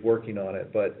know that he's working on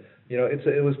it. But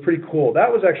it was pretty cool.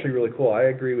 That was actually really cool. I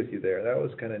agree with you there. That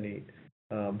was kind of neat.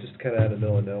 Just kind of out of the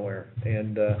middle of nowhere.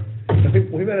 And I think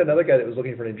we met another guy that was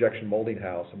looking for an injection molding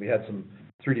house, and we had some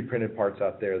 3D printed parts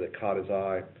out there that caught his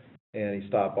eye, and he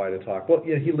stopped by to talk. Well,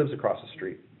 he lives across the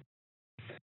street.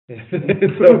 So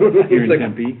Here in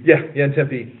Tempe? Yeah, in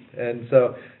Tempe. And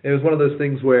so it was one of those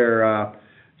things where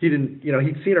he didn't,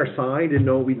 he'd seen our sign, didn't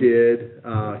know what we did.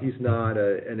 He's not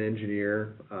an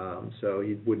engineer, so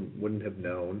he wouldn't have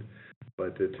known.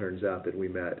 But it turns out that we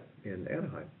met in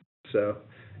Anaheim. So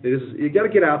you got to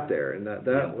get out there, and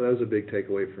that was a big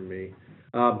takeaway for me.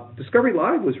 Discovery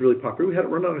Live was really popular. We had it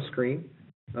run on a screen.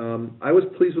 I was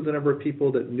pleased with the number of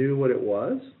people that knew what it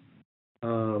was.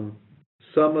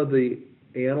 Some of the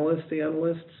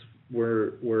analysts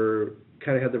were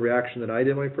kind of had the reaction that I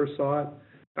did when I first saw it.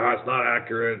 It's not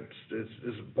accurate.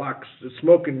 It's black. It's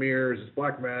smoke and mirrors. It's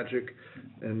black magic.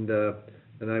 And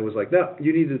I was like, no,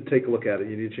 you need to take a look at it.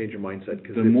 You need to change your mindset.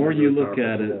 The more you look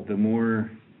at it, the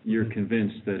more you're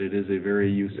convinced that it is a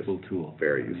very useful tool.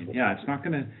 Very useful. Yeah, it's not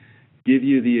going to give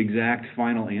you the exact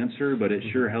final answer, but it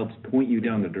sure helps point you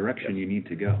down the direction you need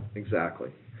to go. Exactly.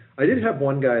 I did have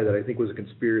one guy that I think was a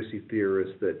conspiracy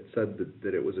theorist that said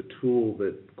that it was a tool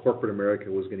that corporate America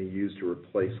was going to use to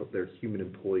replace their human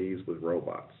employees with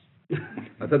robots.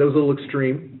 I thought that was a little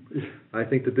extreme. I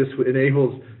think that this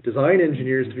enables design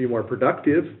engineers to be more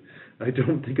productive. I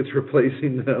don't think it's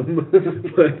replacing them.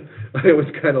 But I was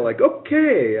kind of like,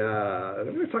 okay,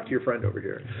 I'm going to talk to your friend over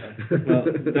here. Well,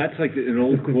 that's like an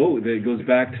old quote that goes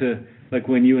back to like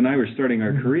when you and I were starting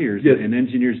our careers. Yes. An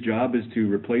engineer's job is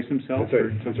to replace himself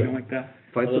or something like that.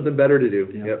 Find something better to do.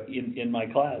 Yeah. Yep. In my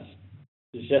class,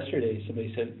 just yesterday,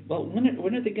 somebody said, well, when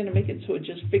are they going to make it so it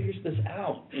just figures this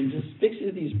out and just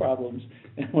fixes these problems?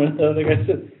 And one of the other guys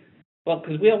said, well,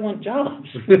 because we all want jobs.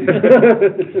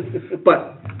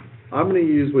 But I'm going to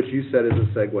use what you said as a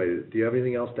segue. Do you have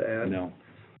anything else to add? No.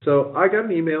 So I got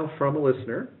an email from a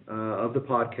listener of the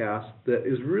podcast that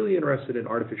is really interested in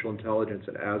artificial intelligence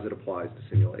and as it applies to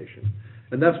simulation.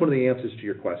 And that's one of the answers to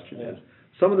your question is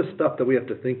some of the stuff that we have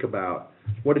to think about.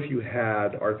 What if you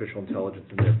had artificial intelligence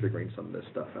in there figuring some of this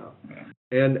stuff out?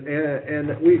 And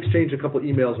we exchanged a couple of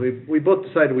emails. We both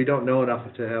decided we don't know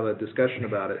enough to have a discussion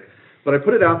about it. But I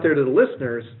put it out there to the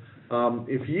listeners.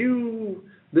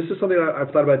 This is something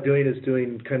I've thought about doing, is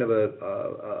doing kind of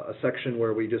a section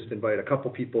where we just invite a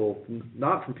couple people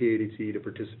not from PADT to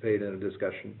participate in a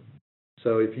discussion.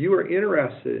 So if you are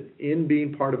interested in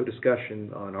being part of a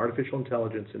discussion on artificial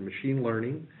intelligence and machine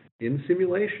learning in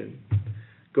simulation,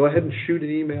 go ahead and shoot an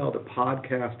email to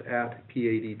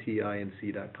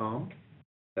podcast@padtinc.com.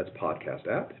 That's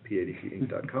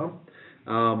podcast@padtinc.com.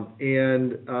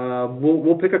 And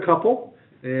we'll pick a couple.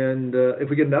 And if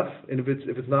we get enough, and if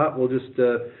it's not, we'll just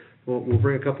we'll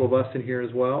bring a couple of us in here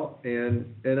as well. And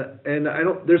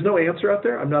there's no answer out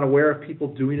there. I'm not aware of people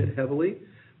doing it heavily,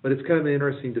 but it's kind of an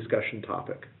interesting discussion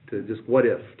topic to just what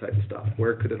if type of stuff.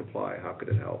 Where could it apply? How could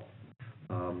it help?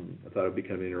 I thought it would be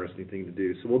kind of an interesting thing to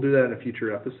do. So we'll do that in a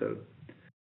future episode.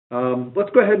 Let's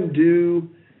go ahead and do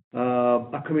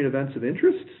upcoming events of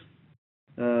interest.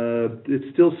 It's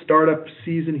still startup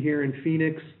season here in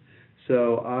Phoenix.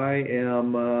 So I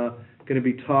am going to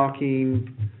be talking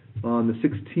on the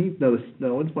 16th. No,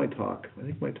 when's my talk? I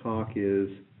think my talk is,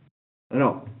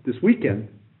 this weekend.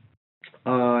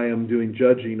 I am doing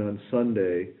judging on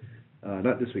Sunday.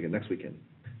 Not this weekend, next weekend.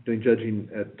 Doing judging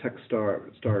at TechStar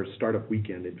Startup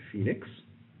Weekend in Phoenix.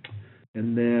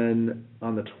 And then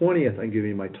on the 20th, I'm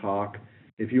giving my talk.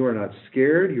 If you are not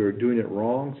scared, you are doing it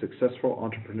wrong. Successful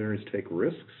entrepreneurs take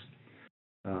risks.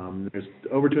 There's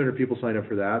over 200 people signed up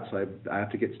for that, so I have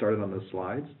to get started on those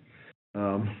slides.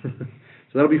 So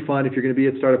that'll be fun. If you're going to be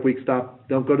at Startup Week,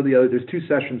 don't go to the other. There's 2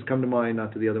 sessions. Come to mine,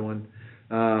 not to the other one.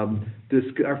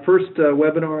 Our first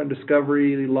webinar on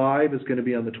Discovery Live is going to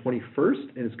be on the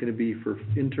 21st, and it's going to be for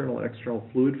internal and external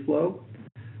fluid flow.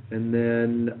 And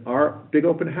then our big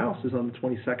open house is on the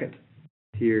 22nd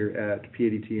here at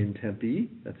PADT in Tempe.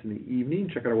 That's in the evening.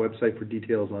 Check out our website for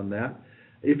details on that.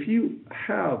 If you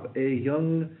have a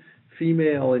young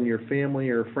female in your family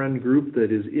or friend group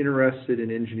that is interested in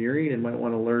engineering and might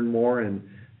want to learn more and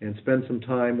spend some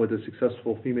time with a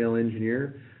successful female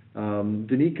engineer,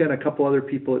 Danica and a couple other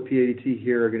people at PADT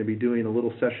here are going to be doing a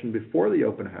little session before the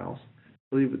open house. I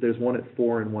believe that there's one at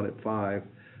 4 and one at 5.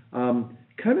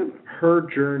 Kind of her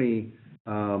journey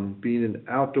being an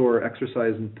outdoor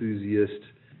exercise enthusiast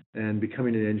and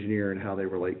becoming an engineer and how they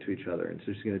relate to each other. And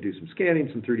so she's going to do some scanning,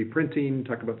 some 3D printing,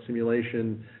 talk about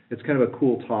simulation. It's kind of a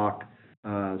cool talk.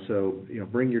 So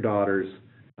bring your daughters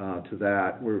to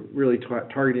that. We're really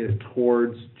targeting it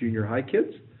towards junior high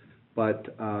kids,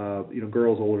 but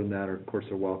girls older than that are, of course,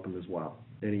 are welcome as well,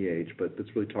 any age. But it's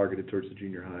really targeted towards the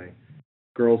junior high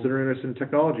girls that are interested in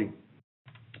technology.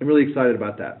 I'm really excited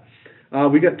about that.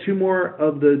 We got 2 more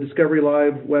of the Discovery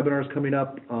Live webinars coming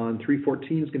up. On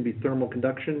 314 is going to be thermal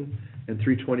conduction, and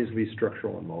 320 is going to be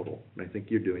structural and modal. And I think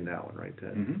you're doing that one, right,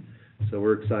 Ted? Mm-hmm. So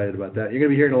we're excited about that. You're going to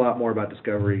be hearing a lot more about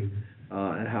Discovery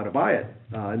and how to buy it.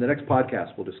 In the next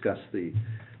podcast, we'll discuss the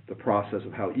process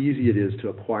of how easy it is to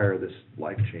acquire this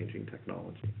life-changing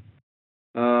technology.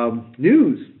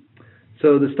 News.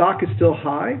 So the stock is still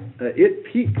high. It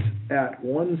peaked at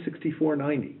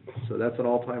 164.90. So that's an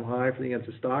all-time high for the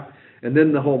Ansys stock. And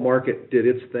then the whole market did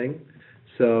its thing.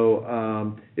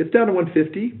 So it's down to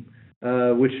 150,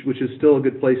 which is still a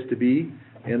good place to be.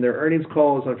 And their earnings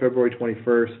call is on February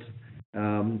 21st.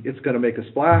 It's going to make a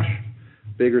splash,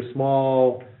 big or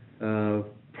small,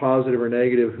 positive or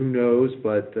negative, who knows.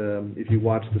 But if you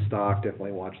watch the stock,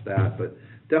 definitely watch that. But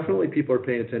definitely people are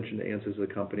paying attention to Ansys as a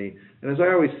company. And as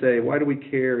I always say, why do we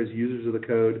care as users of the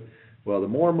code? Well, the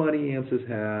more money Ansys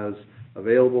has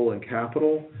available in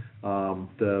capital,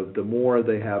 the more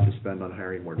they have to spend on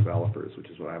hiring more developers, which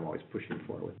is what I'm always pushing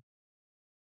for.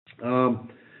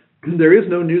 There is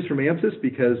no news from Ansys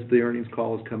because the earnings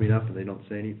call is coming up and they don't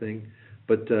say anything.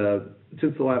 But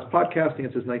since the last podcast,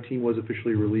 Ansys 19 was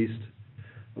officially released.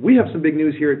 We have some big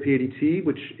news here at PADT,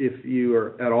 which if you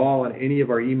are at all on any of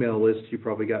our email lists, you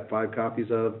probably got 5 copies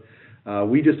of.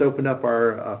 We just opened up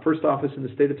our first office in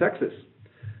the state of Texas.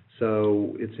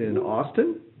 So it's in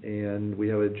Austin, and we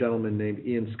have a gentleman named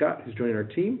Ian Scott who's joining our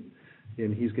team,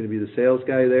 and he's going to be the sales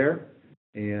guy there.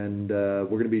 And we're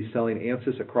going to be selling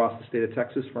Ansys across the state of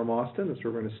Texas from Austin. That's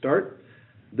where we're going to start.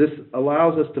 This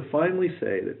allows us to finally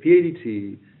say that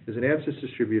PADT is an Ansys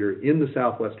distributor in the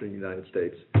southwestern United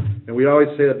States. And we always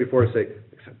say that before I say,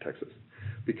 except Texas,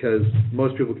 because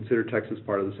most people consider Texas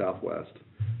part of the Southwest.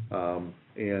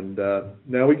 And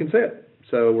now we can say it.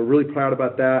 So we're really proud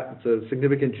about that. It's a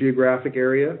significant geographic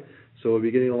area, so we'll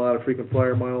be getting a lot of frequent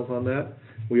flyer miles on that.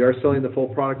 We are selling the full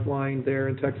product line there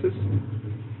in Texas.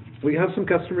 We have some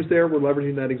customers there. We're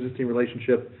leveraging that existing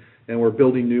relationship, and we're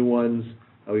building new ones.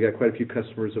 We got quite a few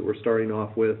customers that we're starting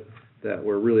off with that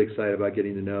we're really excited about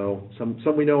getting to know. Some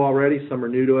we know already, some are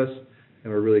new to us,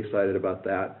 and we're really excited about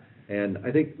that. And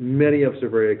I think many of us are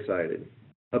very excited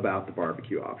about the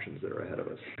barbecue options that are ahead of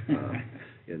us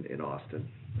in Austin.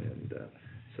 And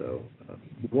so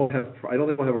we won't have, I don't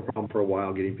think we'll have a problem for a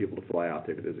while getting people to fly out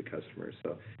there to visit customers.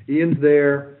 So Ian's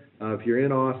there. If you're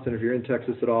in Austin, if you're in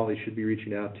Texas at all, he should be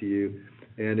reaching out to you.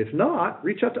 And if not,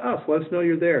 reach out to us. Let us know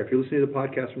you're there. If you're listening to the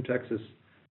podcast from Texas,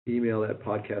 email that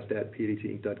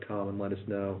podcast@pdtinc.com and let us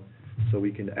know so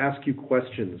we can ask you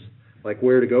questions like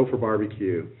where to go for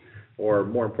barbecue, or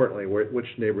more importantly, which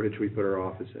neighborhood should we put our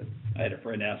office in. I had a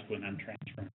friend ask when I'm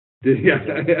transferring.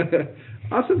 Yeah.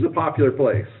 Austin's a popular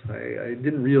place. I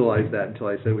didn't realize that until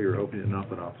I said we were opening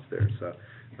up an office there. So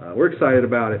we're excited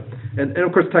about it. And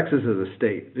of course, Texas as a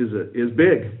state is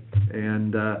big.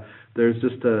 And there's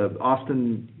just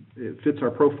Austin, it fits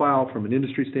our profile from an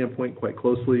industry standpoint quite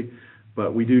closely.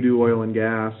 But we do oil and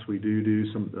gas. We do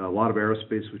a lot of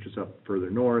aerospace, which is up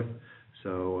further north.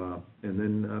 So, and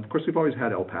then, of course, we've always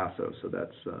had El Paso, so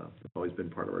that's always been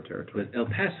part of our territory. But El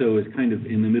Paso is kind of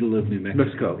in the middle of New Mexico.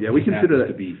 Mexico, yeah, we consider that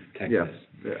to be Texas.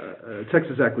 Yeah,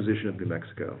 Texas acquisition of New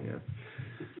Mexico, yeah.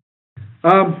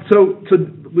 So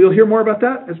we'll hear more about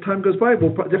that as time goes by.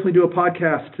 We'll definitely do a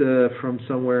podcast from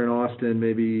somewhere in Austin,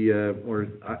 maybe, or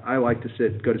I like to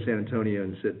go to San Antonio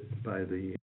and sit by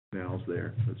the canals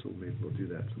there. So maybe we'll do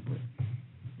that at some point.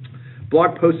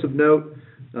 Blog posts of note.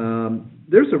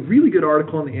 There's a really good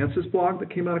article on the Ansys blog that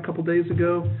came out a couple days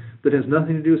ago that has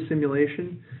nothing to do with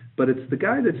simulation, but it's the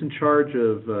guy that's in charge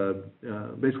of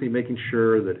basically making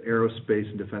sure that aerospace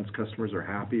and defense customers are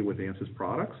happy with Ansys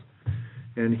products.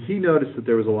 And he noticed that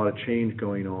there was a lot of change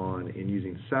going on in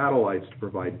using satellites to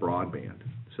provide broadband.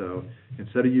 So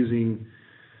instead of using,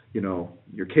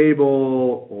 your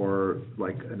cable or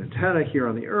like an antenna here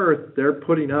on the Earth, they're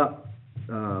putting up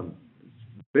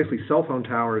basically cell phone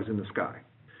towers in the sky,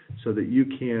 so that you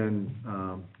can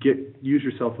use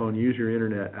your cell phone, use your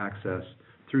internet access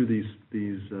through these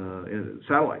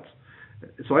satellites.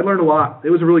 So I learned a lot. It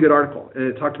was a really good article.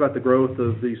 It talked about the growth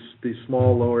of these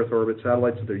small low Earth orbit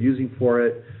satellites that they're using for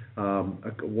it.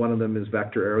 One of them is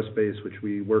Vector Aerospace, which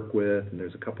we work with, and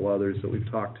there's a couple others that we've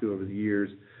talked to over the years.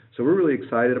 So we're really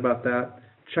excited about that.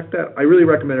 Check that. I really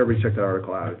recommend everybody check that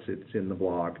article out. It's in the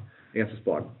blog, Ansys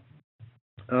blog.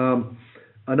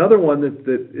 Another one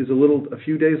that is a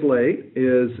few days late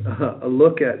is a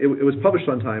look at. It was published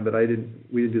on time, but we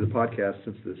didn't do the podcast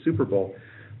since the Super Bowl.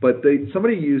 But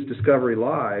somebody used Discovery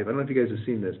Live. I don't know if you guys have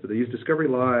seen this, but they used Discovery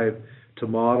Live to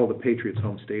model the Patriots'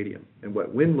 home stadium and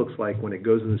what wind looks like when it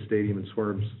goes in the stadium and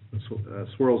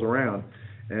swirls around.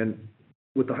 And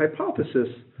with the hypothesis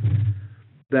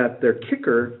that their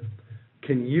kicker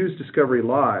can use Discovery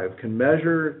Live, can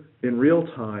measure in real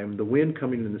time the wind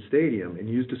coming in the stadium and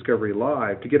use Discovery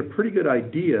Live to get a pretty good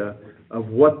idea of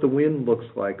what the wind looks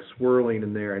like swirling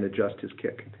in there and adjust his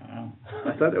kick. Wow.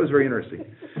 I thought that was very interesting.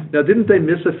 Now, didn't they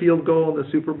miss a field goal in the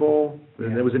Super Bowl?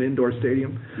 And it was an indoor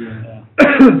stadium. Yeah.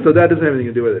 So that doesn't have anything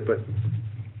to do with it,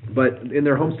 but in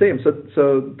their home stadium.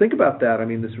 So think about that. I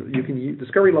mean, you can use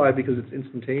Discovery Live because it's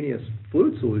instantaneous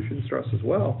fluid solution stress as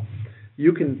well.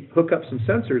 You can hook up some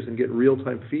sensors and get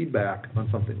real-time feedback on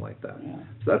something like that. Yeah.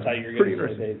 So that's pretty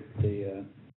interesting. They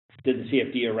did the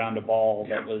CFD around a ball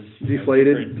that was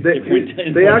deflated.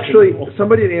 Different They actually,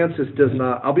 somebody at ANSYS does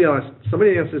not. I'll be honest.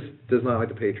 Somebody at ANSYS does not like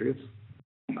the Patriots.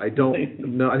 I don't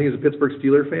know. I think he's a Pittsburgh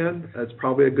Steelers fan. That's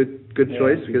probably a good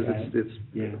choice because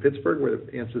it's Pittsburgh where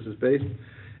ANSYS is based,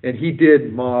 and he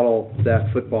did model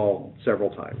that football several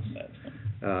times.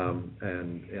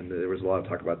 And there was a lot of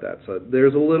talk about that. So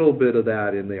there's a little bit of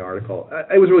that in the article.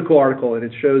 It was a really cool article, and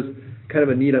it shows kind of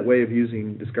a neat way of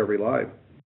using Discovery Live.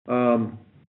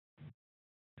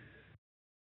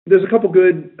 There's a couple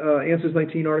good ANSYS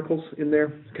 19 articles in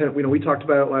there. Kind of, we talked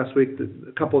about it last week.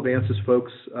 A couple of ANSYS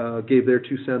folks gave their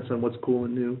 2 cents on what's cool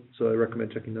and new, so I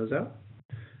recommend checking those out.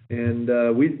 And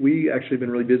we actually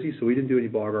been really busy, so we didn't do any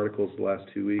blog articles the last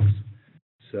 2 weeks.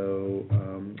 So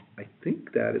I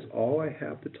think that is all I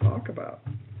have to talk about.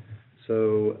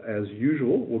 So as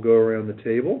usual, we'll go around the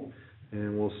table,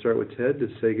 and we'll start with Ted to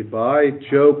say goodbye.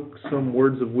 Joke, some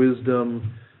words of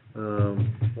wisdom,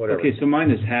 whatever. Okay, so mine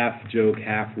is half joke,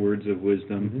 half words of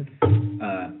wisdom.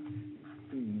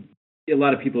 A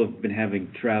lot of people have been having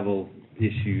travel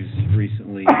issues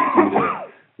recently due to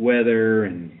weather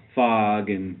and fog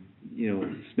and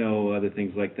snow, other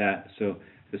things like that. So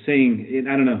the saying, and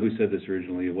I don't know who said this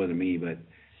originally, it wasn't me, but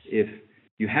if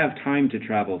you have time to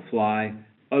travel, fly.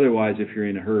 Otherwise, if you're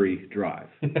in a hurry, drive.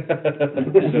 So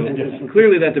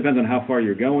clearly that depends on how far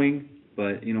you're going.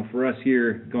 But, for us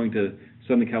here going to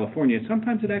Southern California,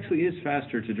 sometimes it actually is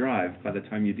faster to drive by the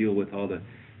time you deal with all the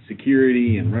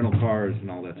security and rental cars and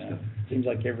all that stuff. Seems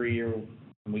like every year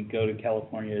when we go to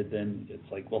California, then it's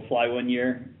like we'll fly one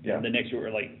year, and the next year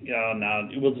we're like, oh, no,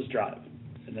 we'll just drive.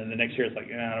 And then the next year it's like,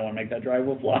 I don't want to make that drive,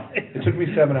 we'll fly. It took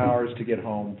me 7 hours to get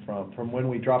home from when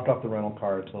we dropped off the rental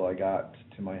car until I got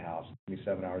to my house. It took me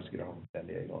 7 hours to get home from San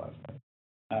Diego last night.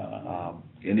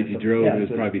 And if you drove, it was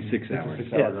probably 6 hours. It's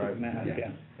a 6 hour drive. 6.5,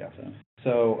 yeah.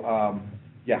 So,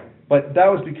 but that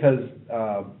was because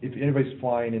if anybody's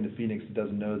flying into Phoenix that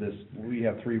doesn't know this, we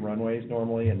have 3 runways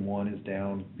normally, and one is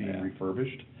down being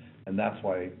refurbished, and that's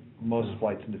why most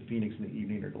flights into Phoenix in the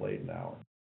evening are delayed an hour.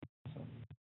 So.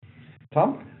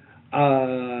 Tom?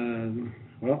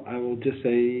 Well, I will just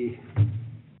say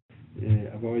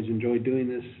I've always enjoyed doing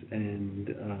this,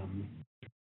 and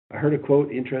I heard a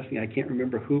quote interesting. I can't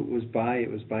remember who it was by.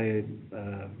 It was by a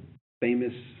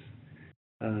famous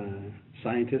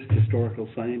historical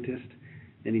scientist,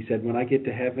 and he said, when I get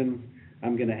to heaven,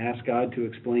 I'm going to ask God to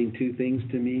explain 2 things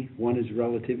to me. One is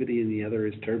relativity, and the other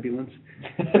is turbulence.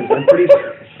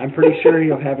 I'm pretty sure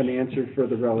he'll have an answer for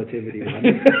the relativity one.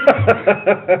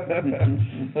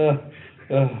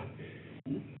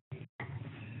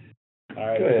 All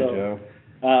right. Go ahead, Joe.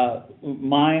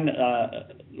 Mine,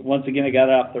 once again, I got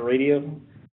it off the radio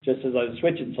just as I was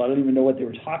switching, so I don't even know what they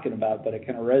were talking about, but it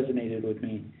kind of resonated with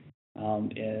me.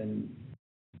 And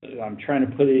I'm trying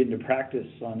to put it into practice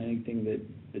on anything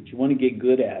that you want to get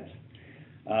good at.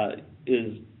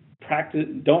 Is practice.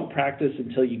 Don't practice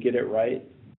until you get it right.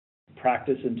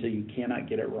 Practice until you cannot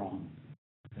get it wrong.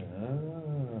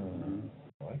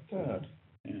 I like that.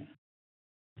 Yeah.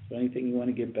 So anything you want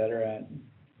to get better at.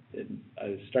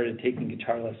 I started taking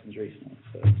guitar lessons recently,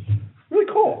 so it's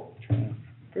really cool.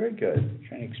 Very good.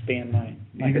 Trying to expand my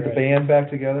Did you get the band back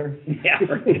together? Yeah.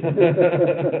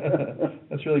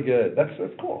 That's really good. That's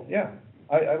cool. Yeah,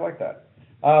 I like that.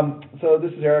 So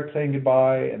this is Eric saying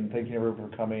goodbye and thanking everyone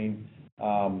for coming.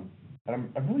 And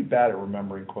I'm really bad at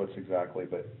remembering quotes exactly,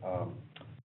 but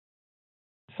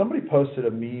somebody posted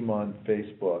a meme on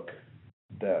Facebook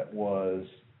that was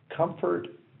comfort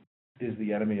is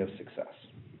the enemy of success.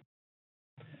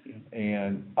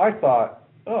 And I thought,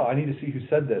 I need to see who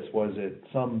said this. Was it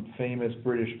some famous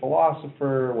British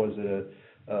philosopher? Was it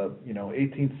a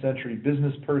 18th century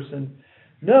business person?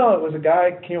 No, it was a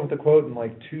guy came up with a quote in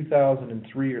like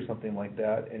 2003 or something like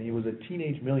that, and he was a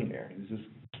teenage millionaire. He was this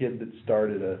kid that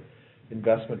started a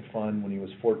investment fund when he was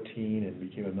 14 and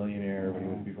became a millionaire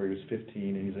before he was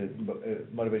 15, and he's a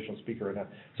motivational speaker right now.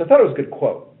 So I thought it was a good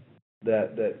quote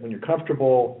that when you're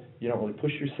comfortable, you don't really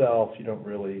push yourself, you don't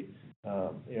really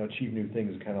achieve new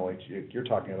things, kind of like you're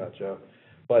talking about, Joe.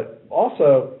 But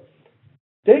also,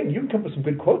 dang, you can come up with some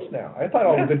good quotes now. I thought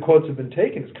all the good quotes have been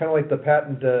taken. It's kind of like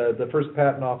the first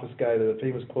patent office guy, the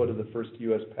famous quote of the first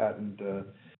U.S.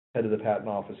 head of the patent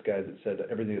office guy that said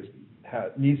everything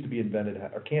that needs to be invented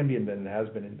or can be invented has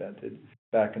been invented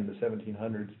back in the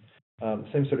 1700s.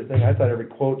 Same sort of thing. I thought every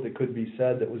quote that could be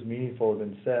said that was meaningful had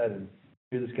been said, and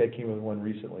here this guy came with one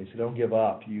recently. So don't give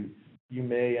up. You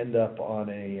may end up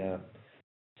on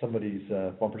somebody's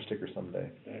bumper sticker someday.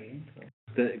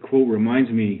 That quote reminds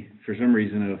me, for some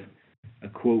reason, of a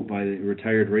quote by the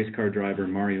retired race car driver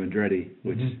Mario Andretti,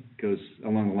 which goes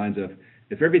along the lines of,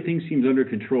 "If everything seems under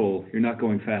control, you're not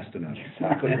going fast enough."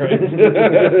 Exactly right.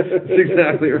 That's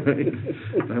exactly right.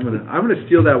 I'm gonna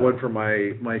steal that one for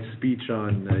my speech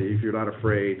on if you're not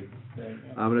afraid.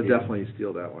 I'm gonna definitely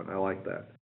steal that one. I like that.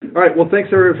 All right. Well,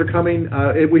 thanks everyone for coming.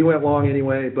 We went long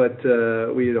anyway, but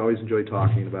we always enjoy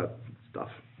talking about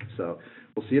stuff. So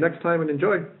we'll see you next time and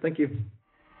enjoy. Thank you.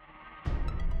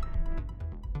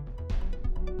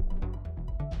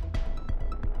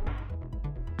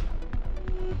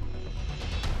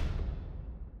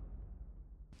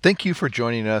 Thank you for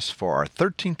joining us for our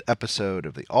 13th episode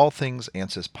of the All Things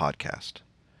ANSYS podcast.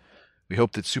 We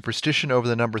hope that superstition over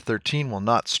the number 13 will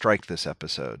not strike this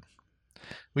episode.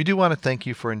 We do want to thank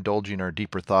you for indulging our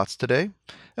deeper thoughts today,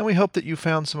 and we hope that you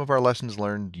found some of our lessons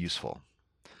learned useful.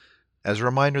 As a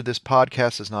reminder, this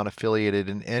podcast is not affiliated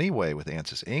in any way with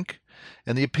ANSYS Inc.,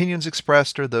 and the opinions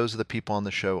expressed are those of the people on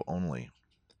the show only.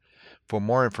 For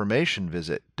more information,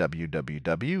 visit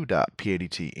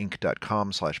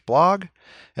www.padtinc.com/blog,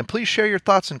 and please share your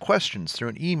thoughts and questions through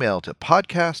an email to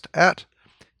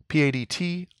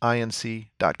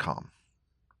podcast@padtinc.com.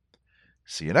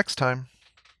 See you next time.